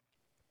it.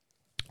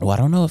 Well, I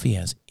don't know if he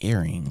has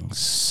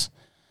earrings,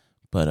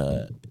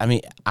 but I mean,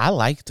 I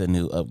like the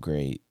new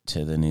upgrade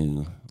to the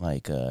new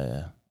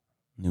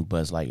new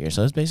Buzz Lightyear.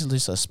 So it's basically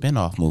just a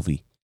spinoff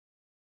movie.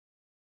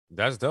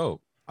 That's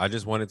dope. I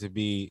just want it to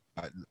be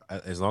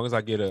as long as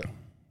I get a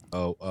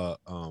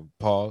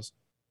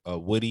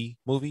Woody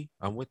movie,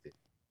 I'm with it.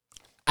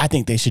 I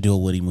think they should do a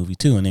Woody movie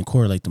too, and then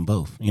correlate them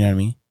both. You know what I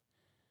mean?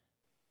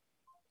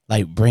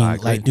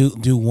 Like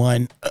do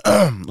one.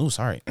 Oh,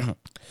 sorry.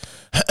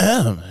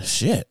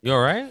 Shit. You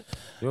all right?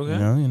 You okay?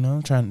 You know,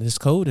 I'm trying. This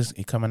code is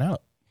coming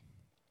out.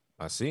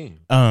 I see.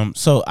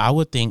 So I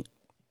would think,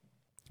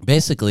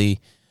 basically,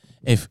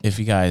 if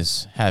you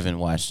guys haven't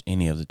watched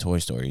any of the Toy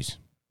Stories,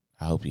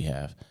 I hope you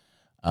have.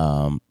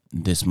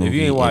 This movie. If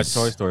you ain't watched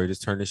Toy Story,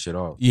 just turn this shit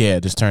off.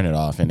 Yeah, just turn it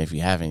off. And if you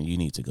haven't, you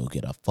need to go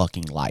get a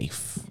fucking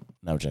life.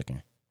 No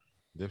checking.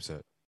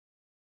 Dipset.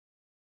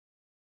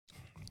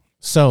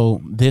 So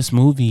this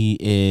movie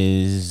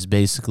is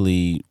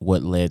basically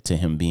what led to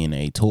him being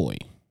a toy,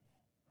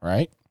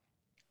 right?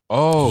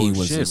 Oh, he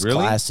was shit, this really?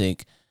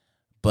 classic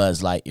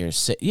Buzz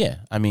Lightyear. Yeah,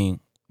 I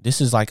mean,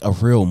 this is like a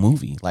real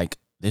movie. Like,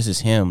 this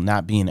is him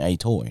not being a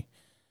toy.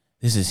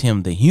 This is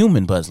him, the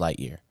human Buzz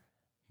Lightyear,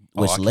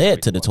 which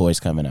led to the toys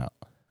coming out.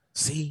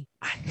 See,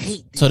 I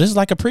hate Disney. So this is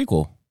like a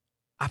prequel.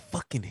 I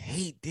fucking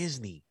hate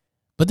Disney.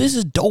 But this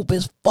is dope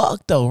as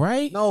fuck, though,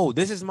 right? No,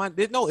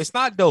 no, it's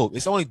not dope.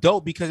 It's only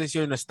dope because it's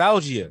your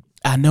nostalgia.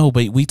 I know,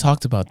 but we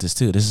talked about this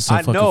too. This is so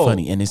fucking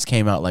funny, and this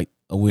came out like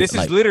a week. This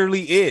is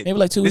literally it. Maybe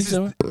like 2 weeks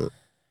ago.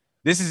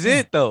 This is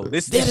it, though.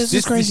 This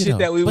is crazy, shit though.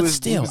 that we but was.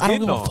 Still, I don't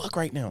give a fuck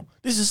right now.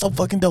 This is so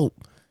fucking dope.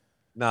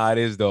 Nah, it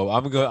is dope.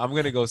 I'm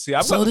gonna go see.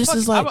 I'm gonna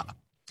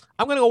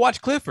go watch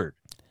Clifford.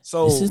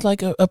 So this is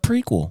like a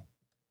prequel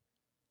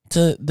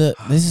to the.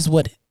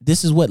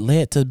 This is what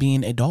led to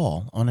being a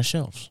doll on the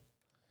shelves.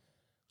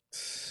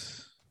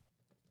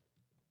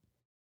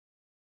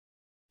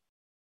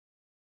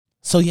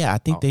 So yeah, I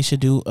think they should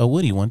do a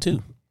Woody one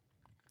too,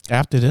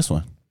 after this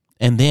one,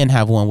 and then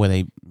have one where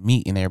they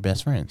meet and they're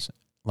best friends,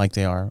 like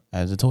they are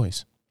as the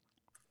toys.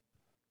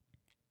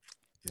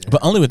 Yeah.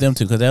 But only with them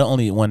two, because they're the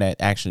only one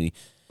that actually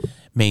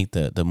made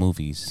the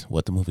movies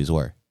what the movies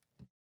were.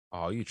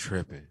 Oh, you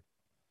tripping?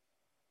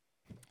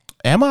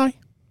 Am I?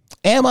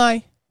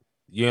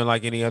 You didn't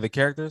like any other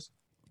characters?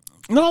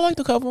 No, I liked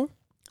a couple.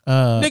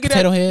 Nigga,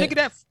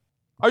 that.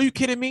 Are you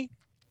kidding me?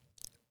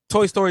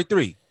 Toy Story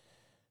 3.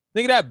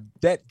 Nigga,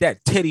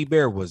 that teddy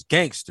bear was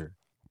gangster.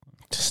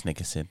 This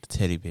nigga said the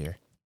teddy bear.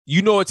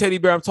 You know a teddy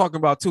bear I'm talking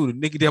about too. The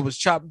nigga that was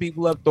chopping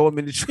people up, throw them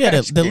in the trash.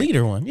 Yeah, the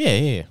leader one.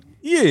 Yeah.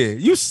 Yeah,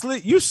 you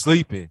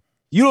sleeping.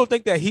 You don't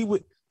think that he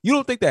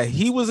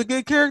was a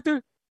good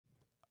character?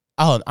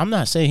 Oh, I'm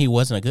not saying he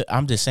wasn't a good.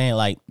 I'm just saying,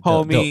 like,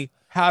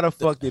 how the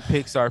fuck did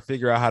Pixar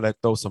figure out how to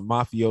throw some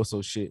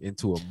mafioso shit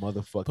into a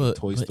motherfucking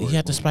Toy Story? You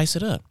have to spice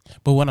it up.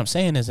 But what I'm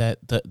saying is that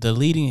the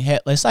leading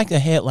head, it's like a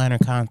headliner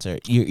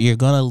concert. You're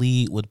gonna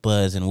lead with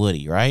Buzz and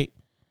Woody, right?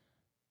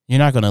 You're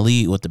not gonna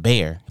lead with the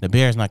bear. The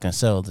bear's not gonna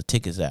sell the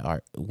tickets that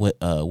are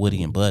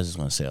Woody and Buzz is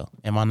gonna sell.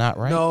 Am I not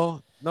right?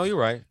 No, you're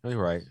right.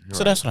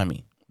 So that's what I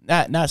mean.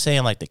 Not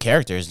saying like the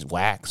characters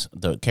wax.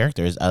 The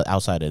characters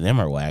outside of them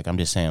are whack. I'm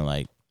just saying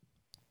like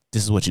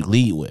this is what you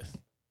lead with,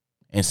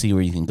 and see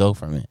where you can go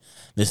from it.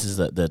 This is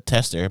the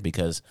tester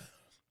because,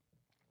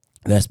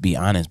 let's be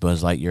honest,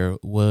 Buzz Lightyear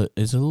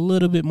is a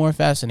little bit more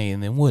fascinating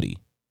than Woody.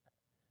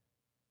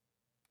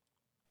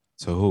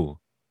 To who?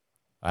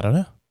 I don't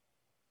know.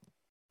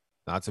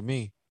 Not to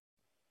me.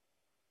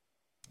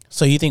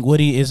 So you think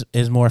Woody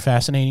is more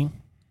fascinating?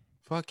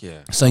 Fuck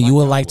yeah. So I you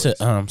would like Cowboys.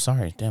 to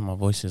sorry, damn, my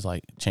voice is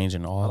like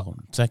changing all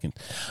seconds.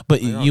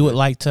 But No, you would good.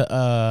 like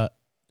to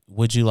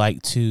would you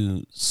like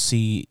to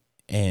see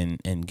and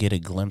get a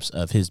glimpse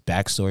of his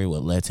backstory,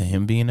 what led to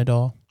him being a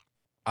doll?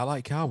 I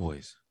like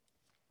Cowboys.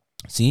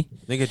 See?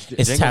 Nigga,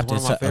 It's Django's tapped one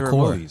of my into a favorite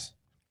core. movies.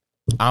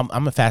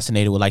 I'm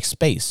fascinated with like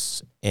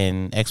space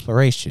and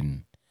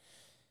exploration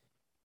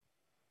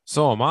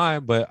So am I,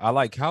 but I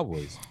like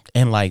Cowboys.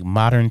 and like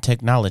modern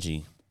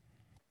technology.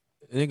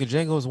 Nigga,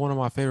 Django is one of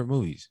my favorite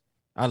movies.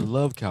 I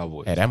love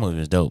Cowboys. Hey, that movie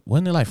was dope.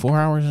 Wasn't it like 4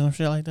 hours or some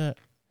shit like that?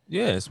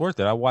 Yeah, it's worth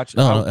it. I watch.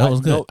 No, I it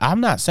was good. know-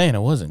 I'm not saying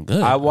it wasn't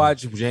good. I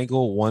watch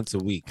Django once a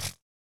week.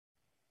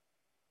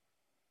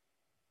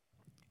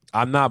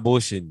 I'm not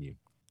bullshitting you.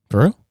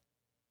 For real?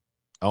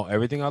 Oh,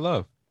 everything I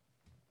love.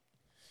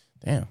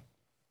 Damn.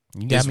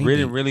 You got It's me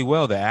written beat. really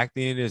well. The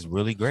acting in it is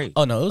really great.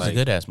 Oh no, it was a Like,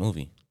 good ass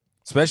movie.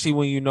 especially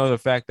when you know the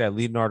fact that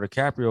Leonardo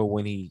DiCaprio,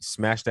 when he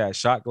smashed that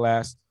shot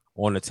glass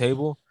on the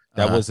table,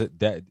 that Uh-huh. was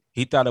that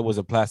he thought it was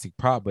a plastic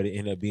prop, but it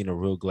ended up being a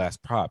real glass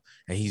prop,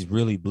 and he's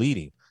really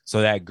bleeding.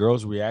 So that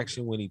girl's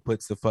reaction when he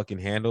puts the fucking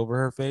hand over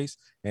her face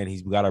and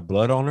he's got her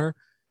blood on her,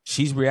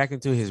 she's reacting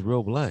to his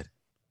real blood.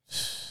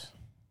 The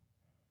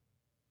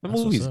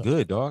That's movie's what's up.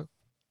 good, dog.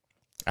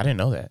 I didn't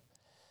know that.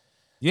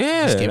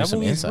 Yeah, Just gave me that some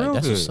movie's insight. real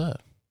That's good. what's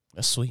up.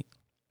 That's sweet.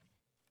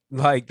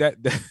 Like that.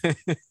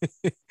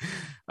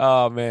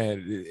 Oh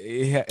man,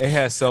 it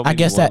has so many I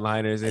guess that.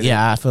 one-liners in it.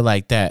 Yeah, I feel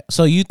like that.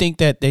 So you think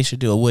that they should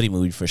do a Woody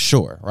movie for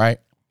sure, right?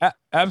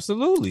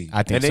 Absolutely.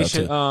 I think and they so,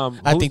 should. too. I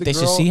who's think the they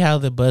should girl? see how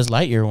the Buzz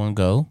Lightyear one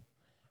go.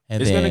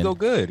 And It's then, gonna go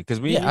good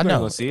because me and yeah, you I are know.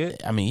 gonna see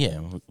it. I mean, yeah,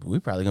 we're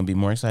probably gonna be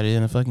more excited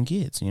than the fucking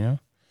kids, you know.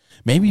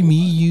 Maybe me,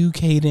 you,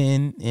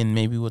 Kaden, and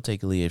maybe we'll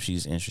take Leah if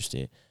she's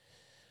interested.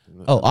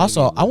 Oh,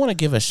 also, I want to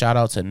give a shout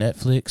out to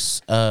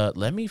Netflix.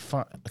 Let me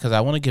find because I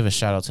want to give a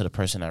shout out to the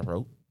person that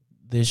wrote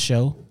this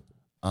show.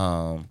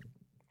 Oh,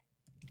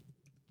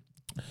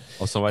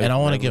 somebody. and I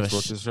from wanna Netflix give a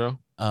wrote this show.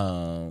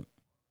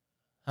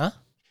 Huh?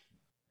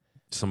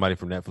 Somebody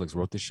from Netflix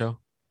wrote this show,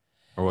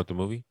 or wrote the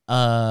movie.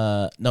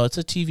 No, it's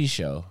a TV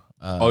show.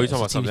 Oh, you're it's talking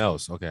a about something TV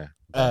else. Okay.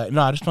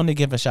 No, I just wanted to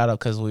give a shout out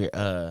because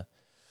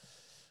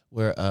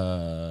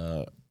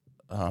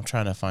I'm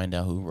trying to find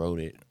out who wrote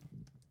it.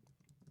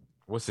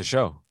 What's the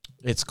show?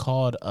 It's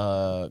called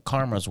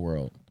Karma's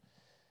World.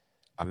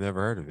 I've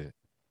never heard of it.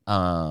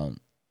 I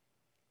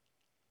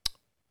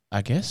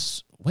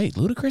guess. Wait,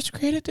 Ludacris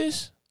created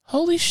this?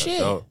 Holy shit!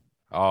 dope.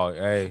 Oh,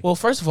 hey. Well,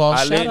 first of all,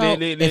 shout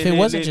out. If it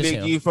wasn't just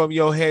him, you from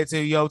your head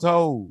to your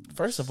toe.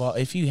 first of all,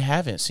 if you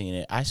haven't seen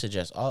it, I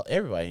suggest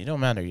everybody. It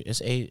don't matter.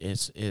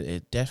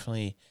 It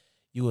definitely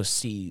you will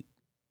see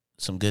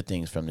some good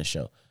things from the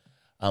show.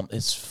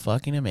 It's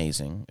fucking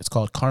amazing. It's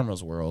called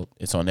Karma's World.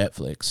 It's on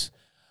Netflix.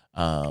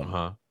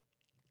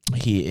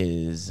 He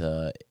is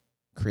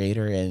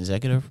creator and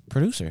executive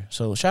producer.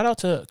 So shout out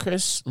to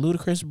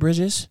Ludacris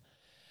Bridges.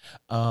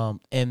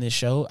 And this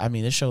show, I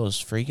mean, this show is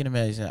freaking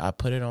amazing. I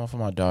put it on for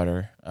my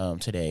daughter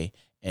today,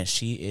 and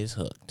she is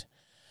hooked.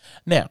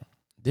 Now,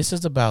 this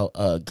is about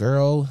a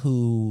girl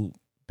who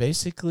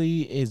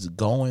basically is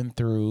going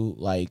through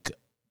like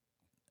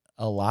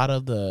a lot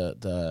of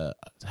the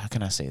how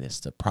can I say this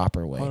the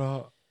proper way? Hold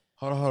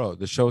on.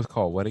 The show is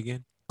called what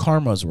again?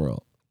 Karma's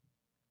World.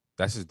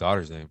 That's his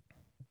daughter's name.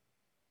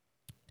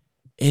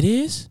 It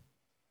is?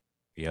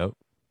 Yep.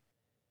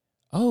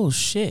 Oh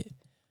shit.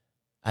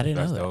 I didn't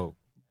That's know that. dope.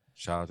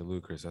 Shout out to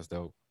Ludacris. That's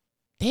dope.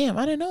 Damn,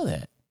 I didn't know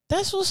that.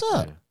 That's what's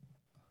up.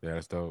 Yeah,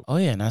 that's dope. Oh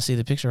yeah, and I see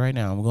the picture right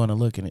now. I'm going to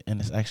look at it, and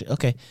it's actually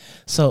okay.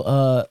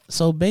 So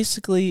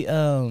basically,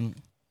 yeah,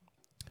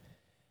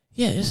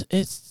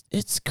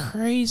 it's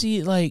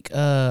crazy. Like,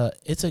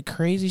 it's a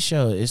crazy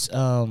show. It's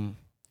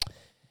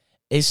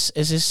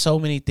just so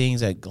many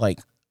things that like,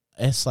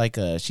 it's like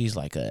she's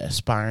like a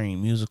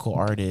aspiring musical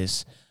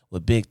artist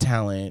with big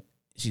talent.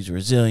 She's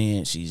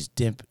resilient. She's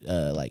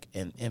like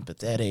and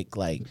empathetic.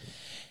 Like,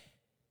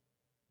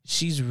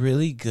 she's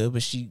really good,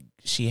 but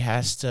she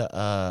has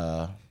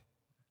to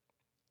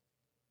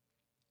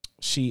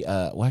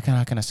how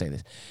can I say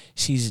this?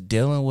 She's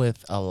dealing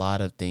with a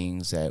lot of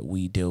things that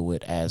we deal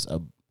with as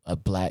a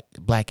black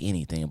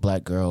anything, a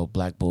black girl,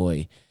 black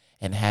boy,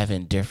 and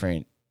having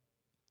different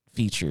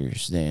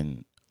features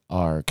than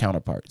our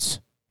counterparts.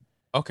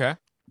 Okay.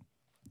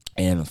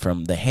 And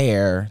from the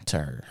hair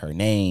to her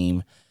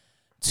name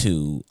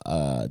to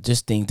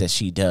just things that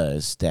she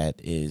does that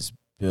is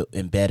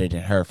embedded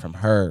in her from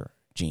her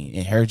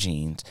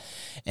genes,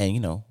 and you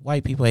know,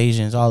 white people,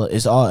 Asians,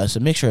 it's a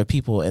mixture of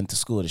people at the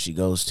school that she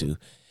goes to,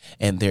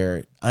 and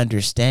their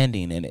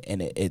understanding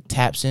and it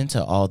taps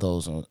into all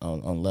those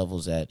on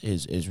levels that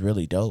is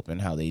really dope,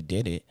 and how they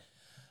did it.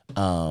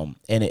 And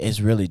it's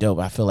really dope.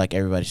 I feel like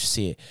everybody should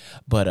see it,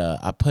 but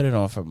I put it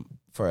on for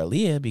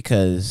Aaliyah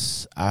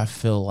because I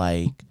feel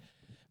like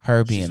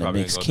her being a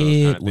mixed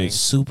kid with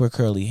super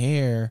curly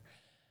hair.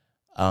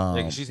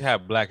 She's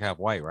half black, half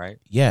white, right?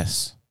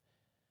 Yes.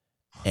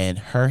 And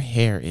her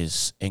hair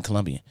is in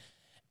Colombian,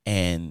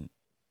 and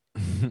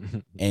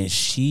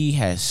she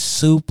has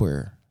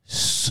super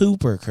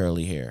super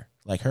curly hair.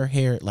 Like her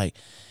hair, like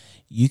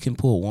you can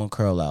pull one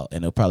curl out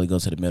and it'll probably go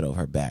to the middle of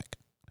her back.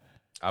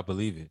 I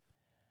believe it.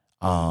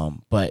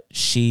 But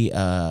she,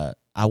 I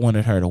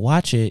wanted her to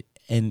watch it,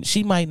 and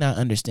she might not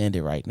understand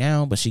it right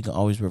now, but she can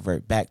always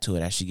revert back to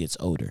it as she gets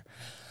older.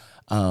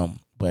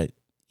 But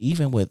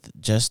even with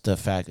just the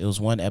fact, it was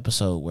one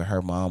episode where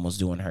her mom was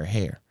doing her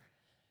hair.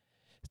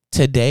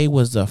 Today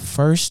was the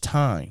first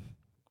time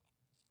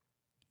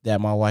that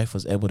my wife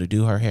was able to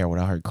do her hair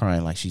without her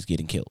crying like she's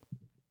getting killed.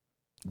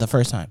 The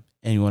first time.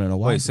 And you want to know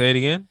why? Wait, say it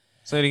again.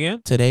 Say it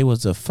again. Today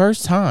was the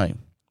first time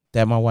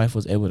that my wife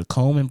was able to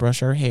comb and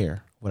brush her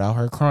hair without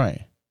her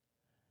crying.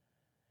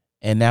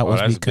 And that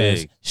was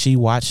because she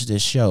watched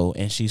this show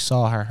and she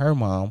saw her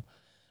mom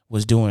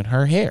was doing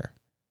her hair.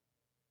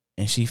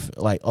 And she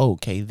like, oh,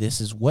 okay, this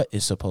is what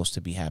is supposed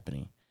to be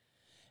happening.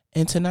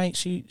 And tonight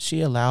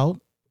she allowed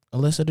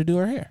Alyssa to do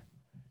her hair.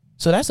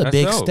 So that's a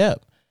big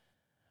step.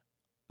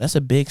 That's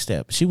a big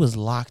step. She was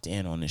locked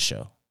in on this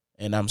show.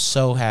 And I'm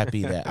so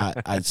happy that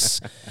I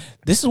this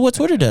is what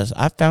Twitter does.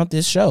 I found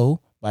this show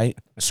by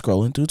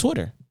scrolling through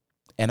Twitter.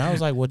 And I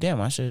was like, well,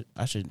 damn, I should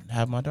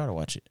have my daughter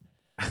watch it.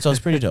 So it's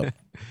pretty dope.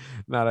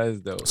 Nah, that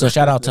is dope. So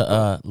shout out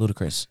to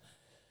Ludacris.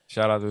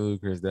 Shout out to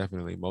Ludacris,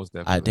 definitely, most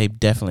definitely. They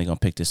definitely gonna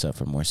pick this up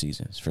for more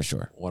seasons, for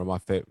sure. One of my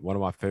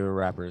favorite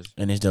rappers.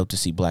 And it's dope to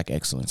see black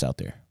excellence out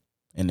there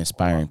and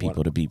inspiring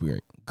people to be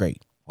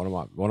great. One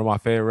of my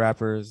favorite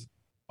rappers.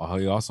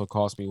 He also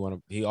cost me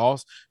he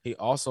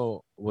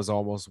also was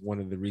almost one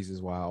of the reasons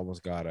why I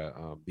almost got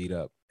beat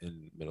up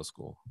in middle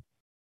school.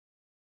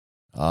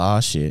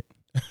 Oh shit.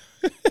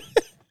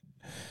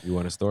 You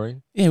want a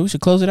story? Yeah, we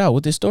should close it out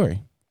with this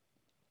story.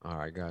 All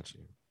right, got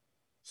you.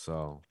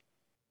 So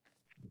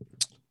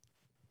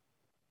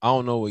I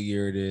don't know what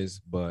year it is,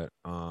 but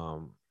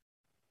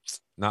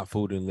not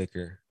Food and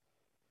Liquor.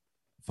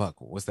 Fuck,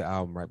 what's the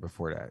album right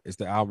before that? It's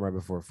the album right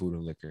before Food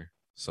and Liquor.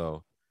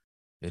 So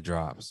it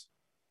drops.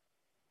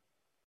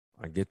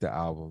 I get the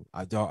album.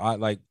 I'm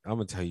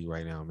gonna tell you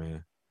right now,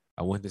 man.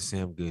 I went to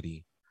Sam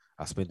Goody.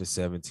 I spent the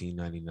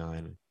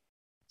 $17.99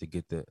 to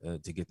get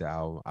the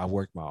album. I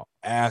worked my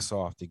ass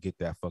off to get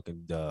that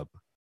fucking dub.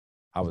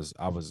 I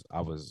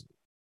was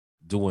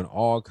doing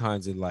all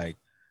kinds of like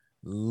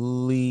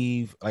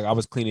I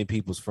was cleaning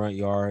people's front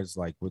yards,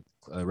 like with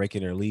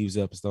raking their leaves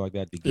up and stuff like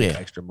that to get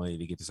extra money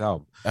to get this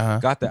album.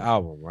 Got the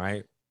album,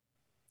 right?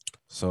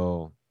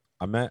 So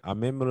I'm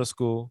in middle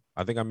school.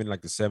 I think I'm in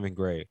like the 7th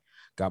grade.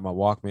 Got my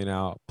Walkman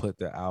out, put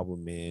the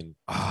album in.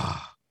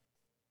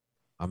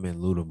 I'm in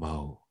Luda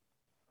mode.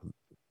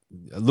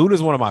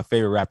 Luda's one of my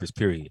favorite rappers,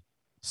 period.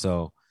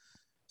 So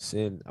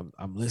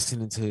I'm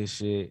listening to his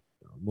shit.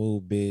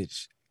 Move,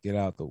 bitch. Get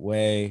out the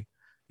way.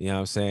 You know what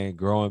I'm saying?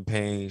 Growing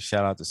Pains.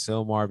 Shout out to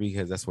Silmar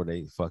because that's where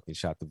they fucking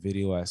shot the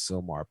video at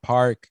Silmar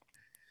Park.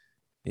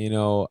 You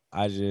know,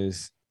 I'm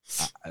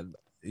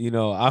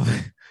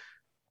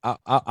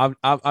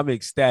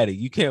ecstatic.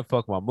 You can't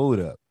fuck my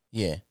mood up.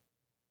 Yeah.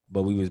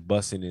 But we was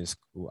busing in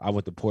school. I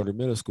went to Porter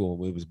Middle School and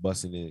we was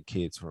busing in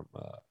kids from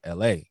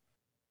LA.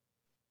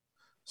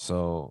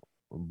 So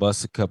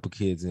bust a couple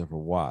kids in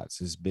from Watts.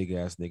 This big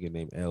ass nigga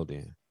named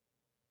Eldon.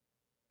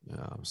 You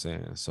know what I'm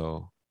saying?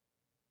 So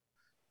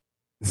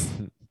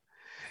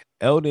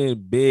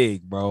Eldon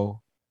big,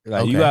 bro.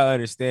 Like you gotta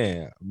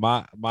understand.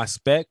 My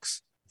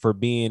specs for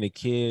being a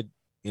kid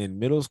in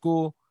middle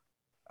school,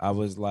 I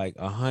was like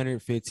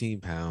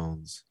 115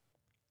 pounds.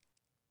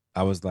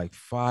 I was like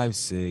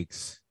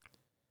 5'6".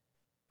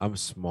 I'm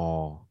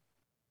small.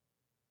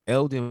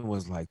 Eldon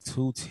was like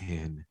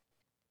 210,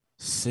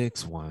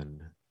 6'1",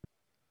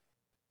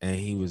 and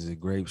he was a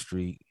Grape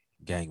Street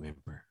gang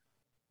member.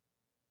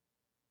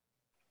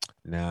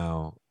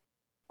 Now,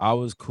 I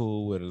was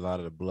cool with a lot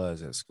of the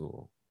Bloods at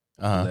school,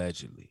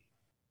 allegedly.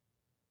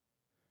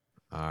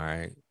 All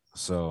right.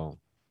 So,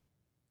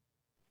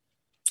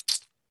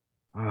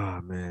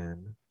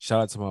 man.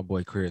 Shout out to my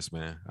boy Chris,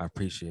 man. I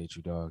appreciate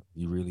you, dog.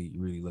 You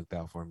really looked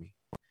out for me.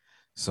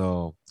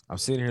 So I'm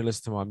sitting here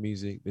listening to my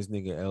music. This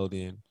nigga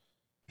Eldon,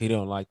 he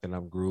don't like that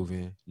I'm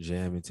grooving,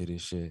 jamming to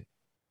this shit.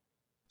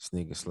 This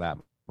nigga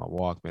slapped my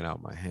Walkman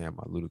out my hand.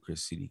 My Ludacris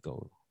CD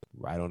go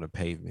right on the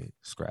pavement,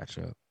 scratch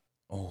up.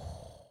 Oh,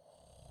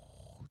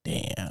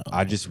 damn!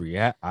 I just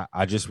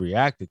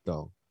reacted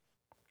though.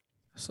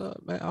 What's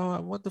up, man? Oh,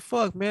 what the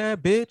fuck, man,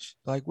 bitch?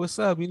 Like, what's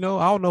up? You know,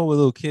 I don't know what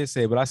little kids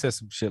say, but I said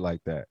some shit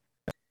like that.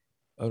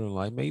 Other than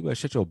like, man, you better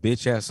shut your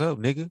bitch ass up,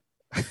 nigga.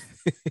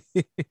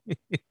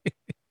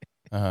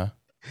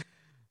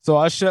 So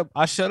I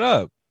shut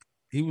up.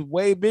 He was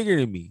way bigger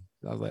than me.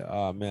 I was like,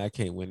 oh man, I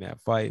can't win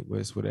that fight, but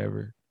it's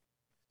whatever.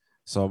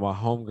 So my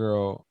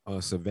homegirl,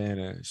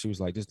 Savannah, she was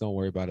like, just don't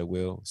worry about it,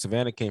 Will.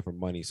 Savannah came from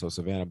money, so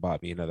Savannah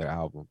bought me another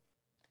album.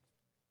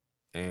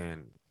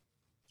 And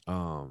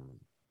I'm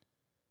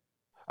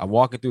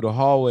walking through the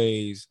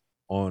hallways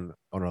on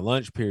a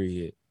lunch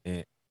period,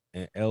 and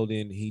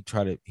Eldon,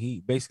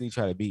 he basically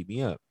tried to beat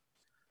me up.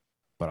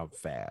 But I'm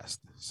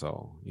fast.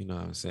 So, you know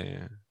what I'm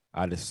saying?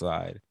 I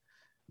decide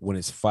when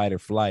it's fight or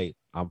flight,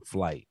 I'm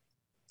flight.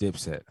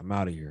 Dipset, I'm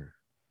out of here.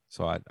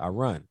 So I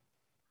run.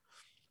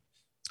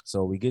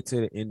 So we get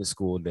to the end of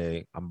school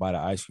day. I'm by the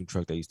ice cream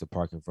truck that used to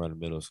park in front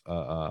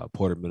of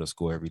Porter Middle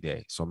School every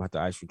day. So I'm at the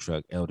ice cream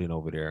truck, Eldon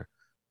over there,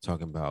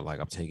 talking about like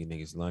I'm taking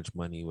niggas lunch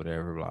money,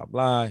 whatever, blah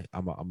blah.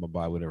 I'm gonna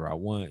buy whatever I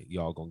want.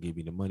 Y'all gonna give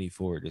me the money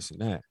for it, this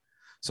and that.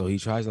 So he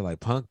tries to like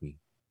punk me.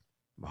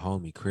 My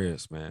homie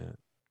Chris, man.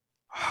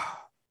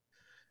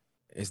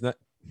 It's not.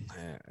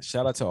 Man,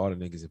 shout out to all the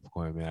niggas at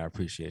Bitcoin, man. I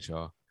appreciate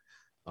y'all.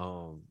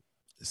 Um,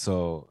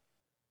 so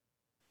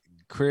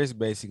Chris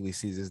basically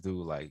sees this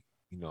dude like,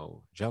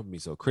 jump me.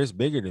 So Chris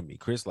bigger than me.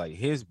 Chris like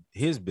his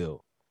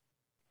build.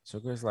 So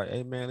Chris like,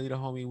 hey man, leave the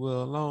homie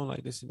Will alone,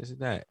 like this and this and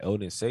that.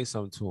 Eldon say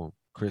something to him.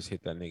 Chris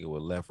hit that nigga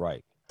with left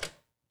right.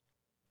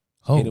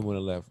 Oh, Hit him with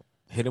a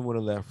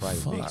left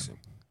right, mix him.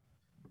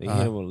 They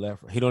hit him with a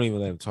left. He don't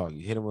even let him talk.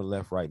 You hit him with a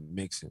left right,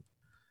 mix him.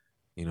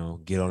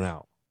 Get on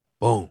out.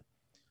 Boom.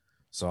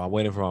 So I'm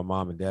waiting for my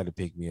mom and dad to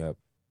pick me up.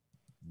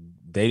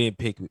 They didn't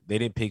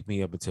pick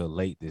me up until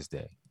late this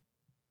day.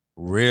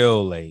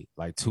 Real late,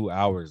 like 2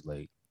 hours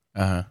late.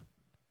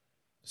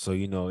 So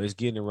it's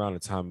getting around the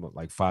time of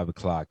like 5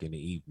 o'clock in the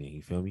evening.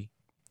 You feel me?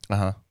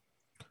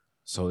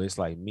 So it's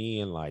like me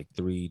and like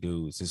 3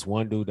 dudes. This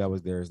one dude that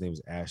was there, his name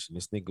was Ashton.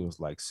 This nigga was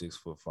like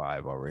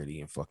 6'5"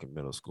 already in fucking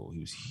middle school. He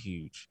was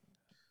huge,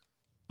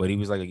 but he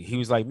was like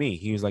me.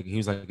 He was like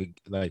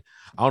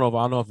I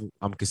don't know if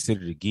I'm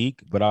considered a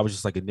geek, but I was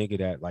just like a nigga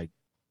that like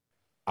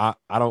I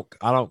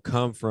don't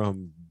come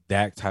from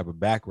that type of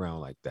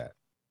background like that.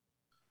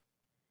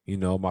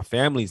 My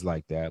family's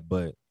like that,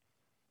 but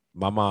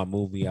my mom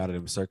moved me out of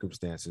them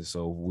circumstances,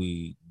 so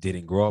we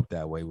didn't grow up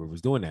that way. We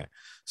was doing that.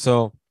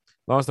 So,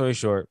 long story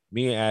short,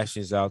 me and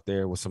Ashton's out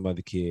there with some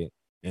other kid,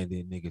 and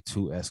then nigga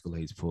 2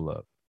 Escalades pull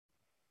up.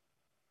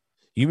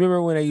 You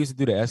remember when they used to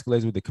do the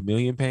Escalades with the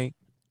chameleon paint?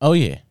 Oh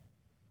yeah.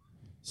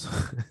 So,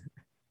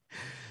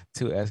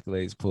 2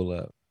 Escalades pull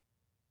up.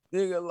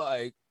 Nigga,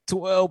 like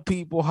 12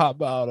 people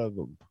hop out of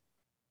them.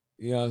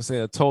 You know what I'm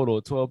saying? A total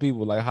of 12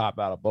 people like hop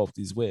out of both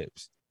these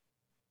whips.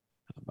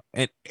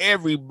 And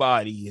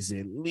everybody is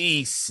at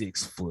least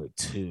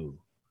 6'2".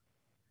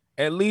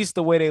 At least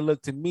the way they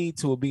look to me,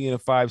 to being a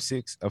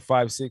 5'6"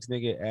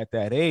 nigga at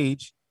that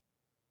age.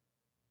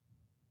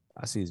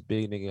 I see this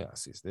big nigga. I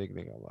see this big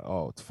nigga. I'm like,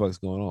 oh, what the fuck's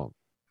going on?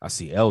 I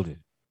see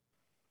Eldon.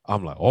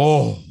 I'm like,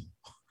 oh.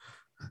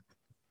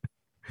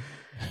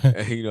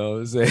 You know what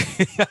I'm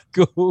saying?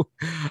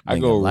 I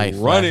go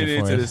running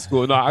into the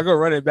school. No, I go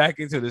running back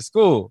into the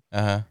school.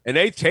 And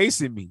they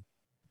chasing me.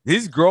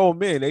 These grown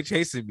men, they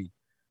chasing me.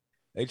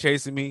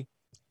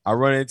 I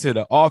run into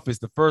the office.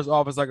 The first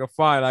office I can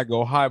find, I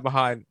go hide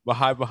behind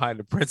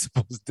the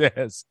principal's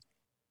desk.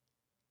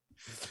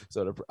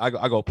 So I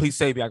go, please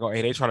save me. I go,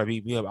 hey, they trying to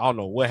beat me up. I don't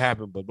know what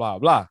happened, but blah,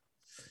 blah.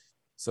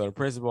 So the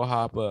principal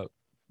hop up,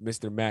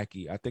 Mr.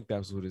 Mackey. I think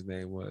that's what his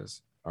name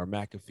was. Or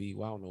McAfee.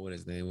 Well, I don't know what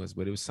his name was,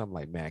 but it was something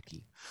like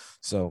Mackey.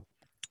 So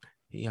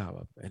he hop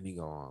up and he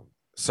go,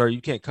 sir,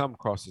 you can't come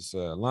across this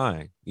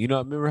line.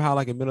 Remember how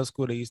like in middle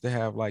school they used to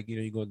have like,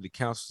 you go to the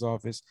counselor's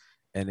office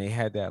and they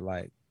had that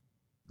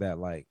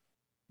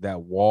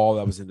wall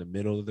that was in the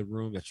middle of the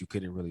room that you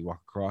couldn't really walk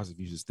across if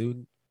you was a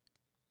student.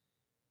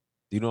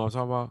 Do you know what I'm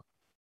talking about?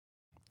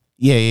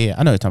 Yeah.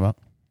 I know what you're talking about.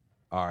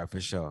 All right,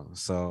 for sure.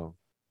 So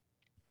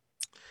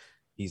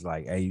he's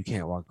like, hey, you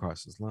can't walk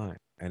across this line.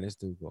 And this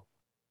dude go,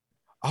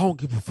 I don't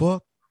give a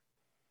fuck.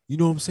 You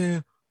know what I'm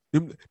saying?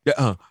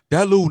 That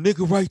little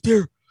nigga right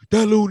there,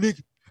 that little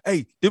nigga.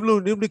 Hey, them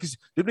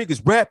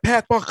niggas rat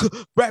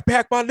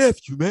pack my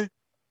nephew, man.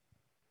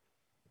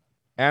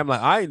 And I'm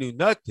like, I ain't do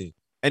nothing.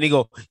 And he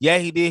go, yeah,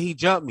 he did. He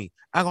jumped me.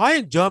 I go, I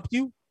didn't jump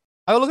you.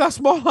 I go, look how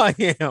small I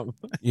am.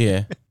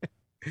 Yeah.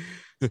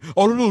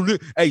 Oh, little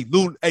nigga.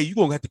 Hey, you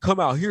gonna have to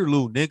come out here,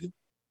 little nigga.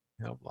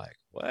 And I'm like,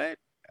 what?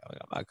 I'm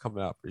not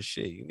coming out for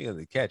shit. You niggas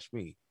to catch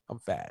me. I'm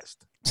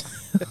fast.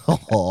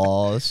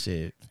 Oh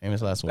shit!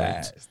 Famous last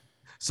words.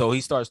 So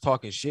he starts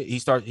talking shit.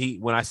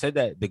 When I said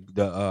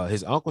that,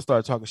 his uncle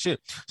started talking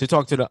shit. So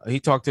he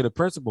talked to the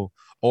principal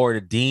or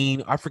the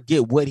dean. I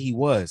forget what he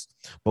was,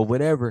 but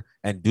whatever.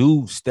 And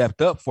dude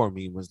stepped up for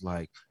me and was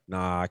like,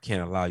 nah, I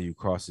can't allow you to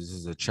cross this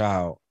as a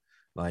child.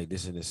 Like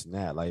this and this and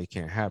that. Like it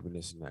can't happen,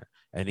 this and that.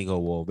 And he go,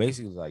 well,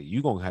 basically like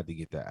you gonna have to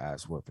get that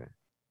ass whooping.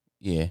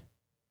 Yeah.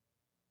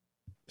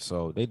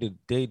 So they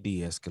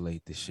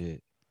de-escalate the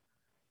shit.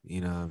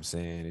 You know what I'm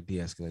saying? They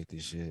de-escalate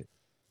this shit.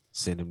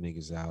 Send them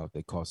niggas out.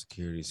 They call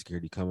security.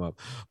 Security come up,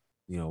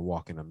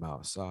 walking them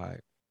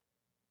outside.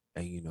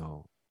 And,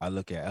 I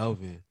look at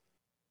Elvin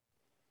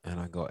and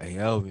I go, hey,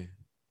 Elvin.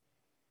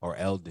 Or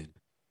Eldon.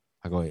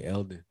 I go, hey,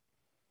 Eldon.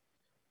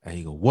 And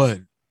he go, what?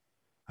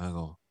 I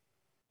go,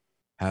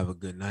 have a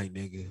good night,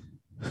 nigga.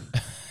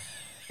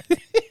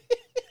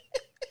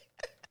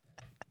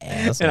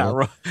 And I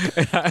run,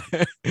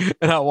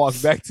 and I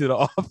walk back to the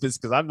office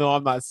because I know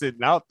I'm not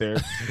sitting out there.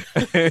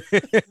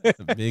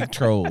 Big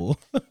troll.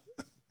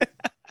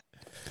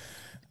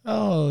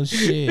 Oh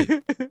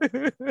shit!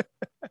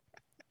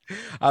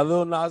 I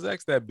Lil Nas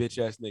X that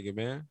bitch ass nigga,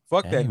 man.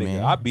 Fuck that nigga.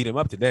 Man. I beat him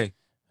up today.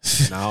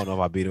 I don't know if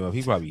I beat him up.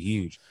 He probably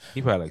huge.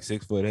 He probably like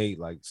 6'8",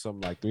 like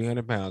something like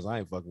 300 pounds. I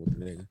ain't fucking with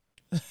the nigga.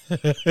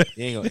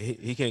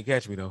 He can't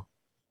catch me though.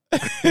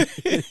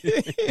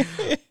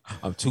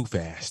 I'm too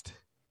fast.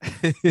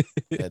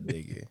 That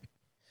nigga.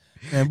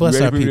 Man, bless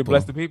You ready our for me to people.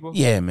 bless the people?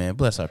 Yeah, man,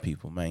 bless our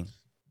people, man.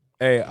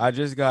 Hey, I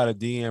just got a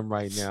DM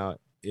right now.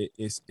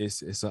 It's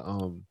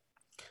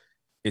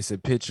a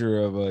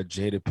picture of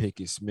Jada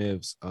Pinkett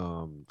Smith's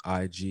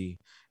IG,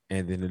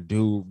 and then the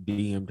dude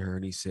DM'd her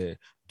and he said,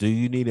 "Do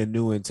you need a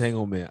new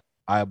entanglement?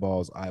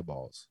 Eyeballs.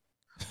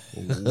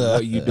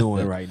 What you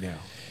doing right now?"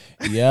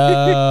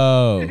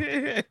 Yo,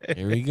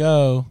 here we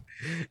go.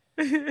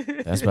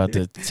 That's about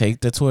to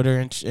take the Twitter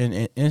and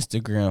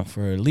Instagram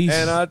for at least.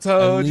 And I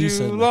told you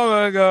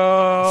long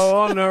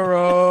ago on the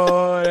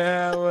road,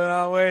 and what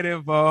I'm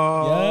waiting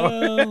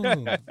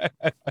for.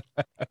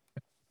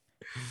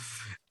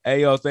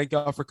 Hey, yo, thank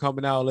y'all for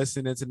coming out and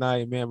listening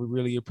tonight, man. We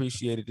really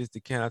appreciate it. This is the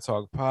Can I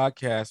Talk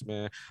podcast,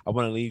 man. I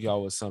want to leave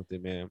y'all with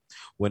something, man.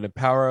 When the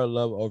power of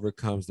love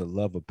overcomes the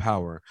love of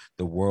power,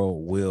 the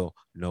world will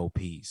know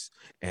peace.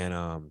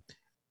 And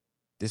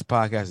this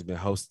podcast has been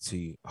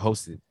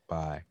hosted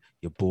by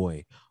your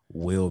boy,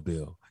 Will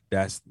Bill.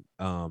 That's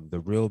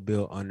the real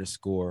Bill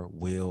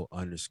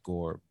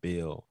 _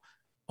 Bill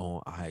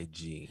on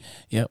IG.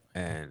 Yep.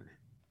 And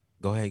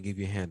go ahead and give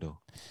your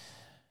handle.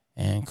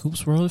 And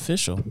Coops World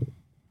Official.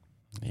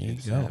 There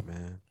you go,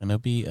 man. And it'll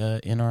be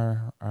in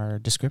our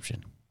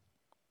description.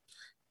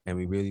 And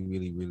we really,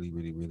 really, really,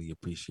 really, really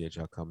appreciate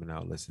y'all coming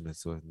out listening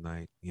to us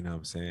tonight. You know what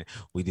I'm saying?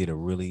 We did a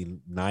really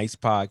nice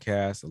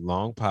podcast, a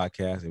long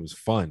podcast. It was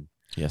fun.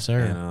 Yes,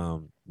 sir.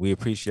 And we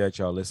appreciate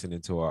y'all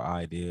listening to our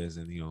ideas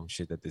and,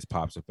 shit that this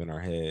pops up in our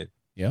head.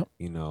 Yep.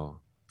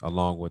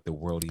 Along with the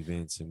world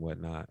events and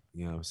whatnot.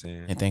 You know what I'm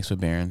saying? And thanks for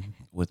bearing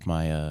with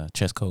my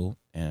chest cold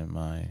and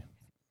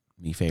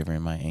me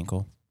favoring my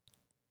ankle.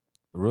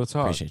 Real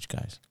talk. Appreciate you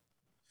guys.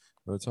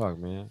 Real talk,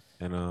 man.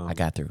 And I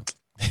got through.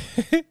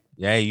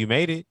 Yeah, you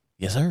made it.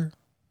 Yes, sir.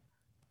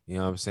 You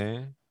know what I'm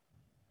saying?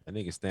 That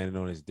nigga standing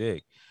on his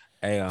dick.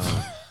 Hey,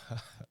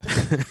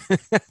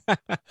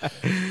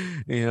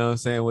 you know what I'm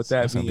saying? With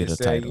that being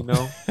said,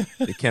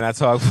 the Can I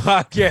Talk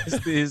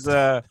podcast is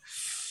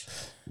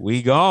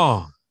we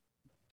gone.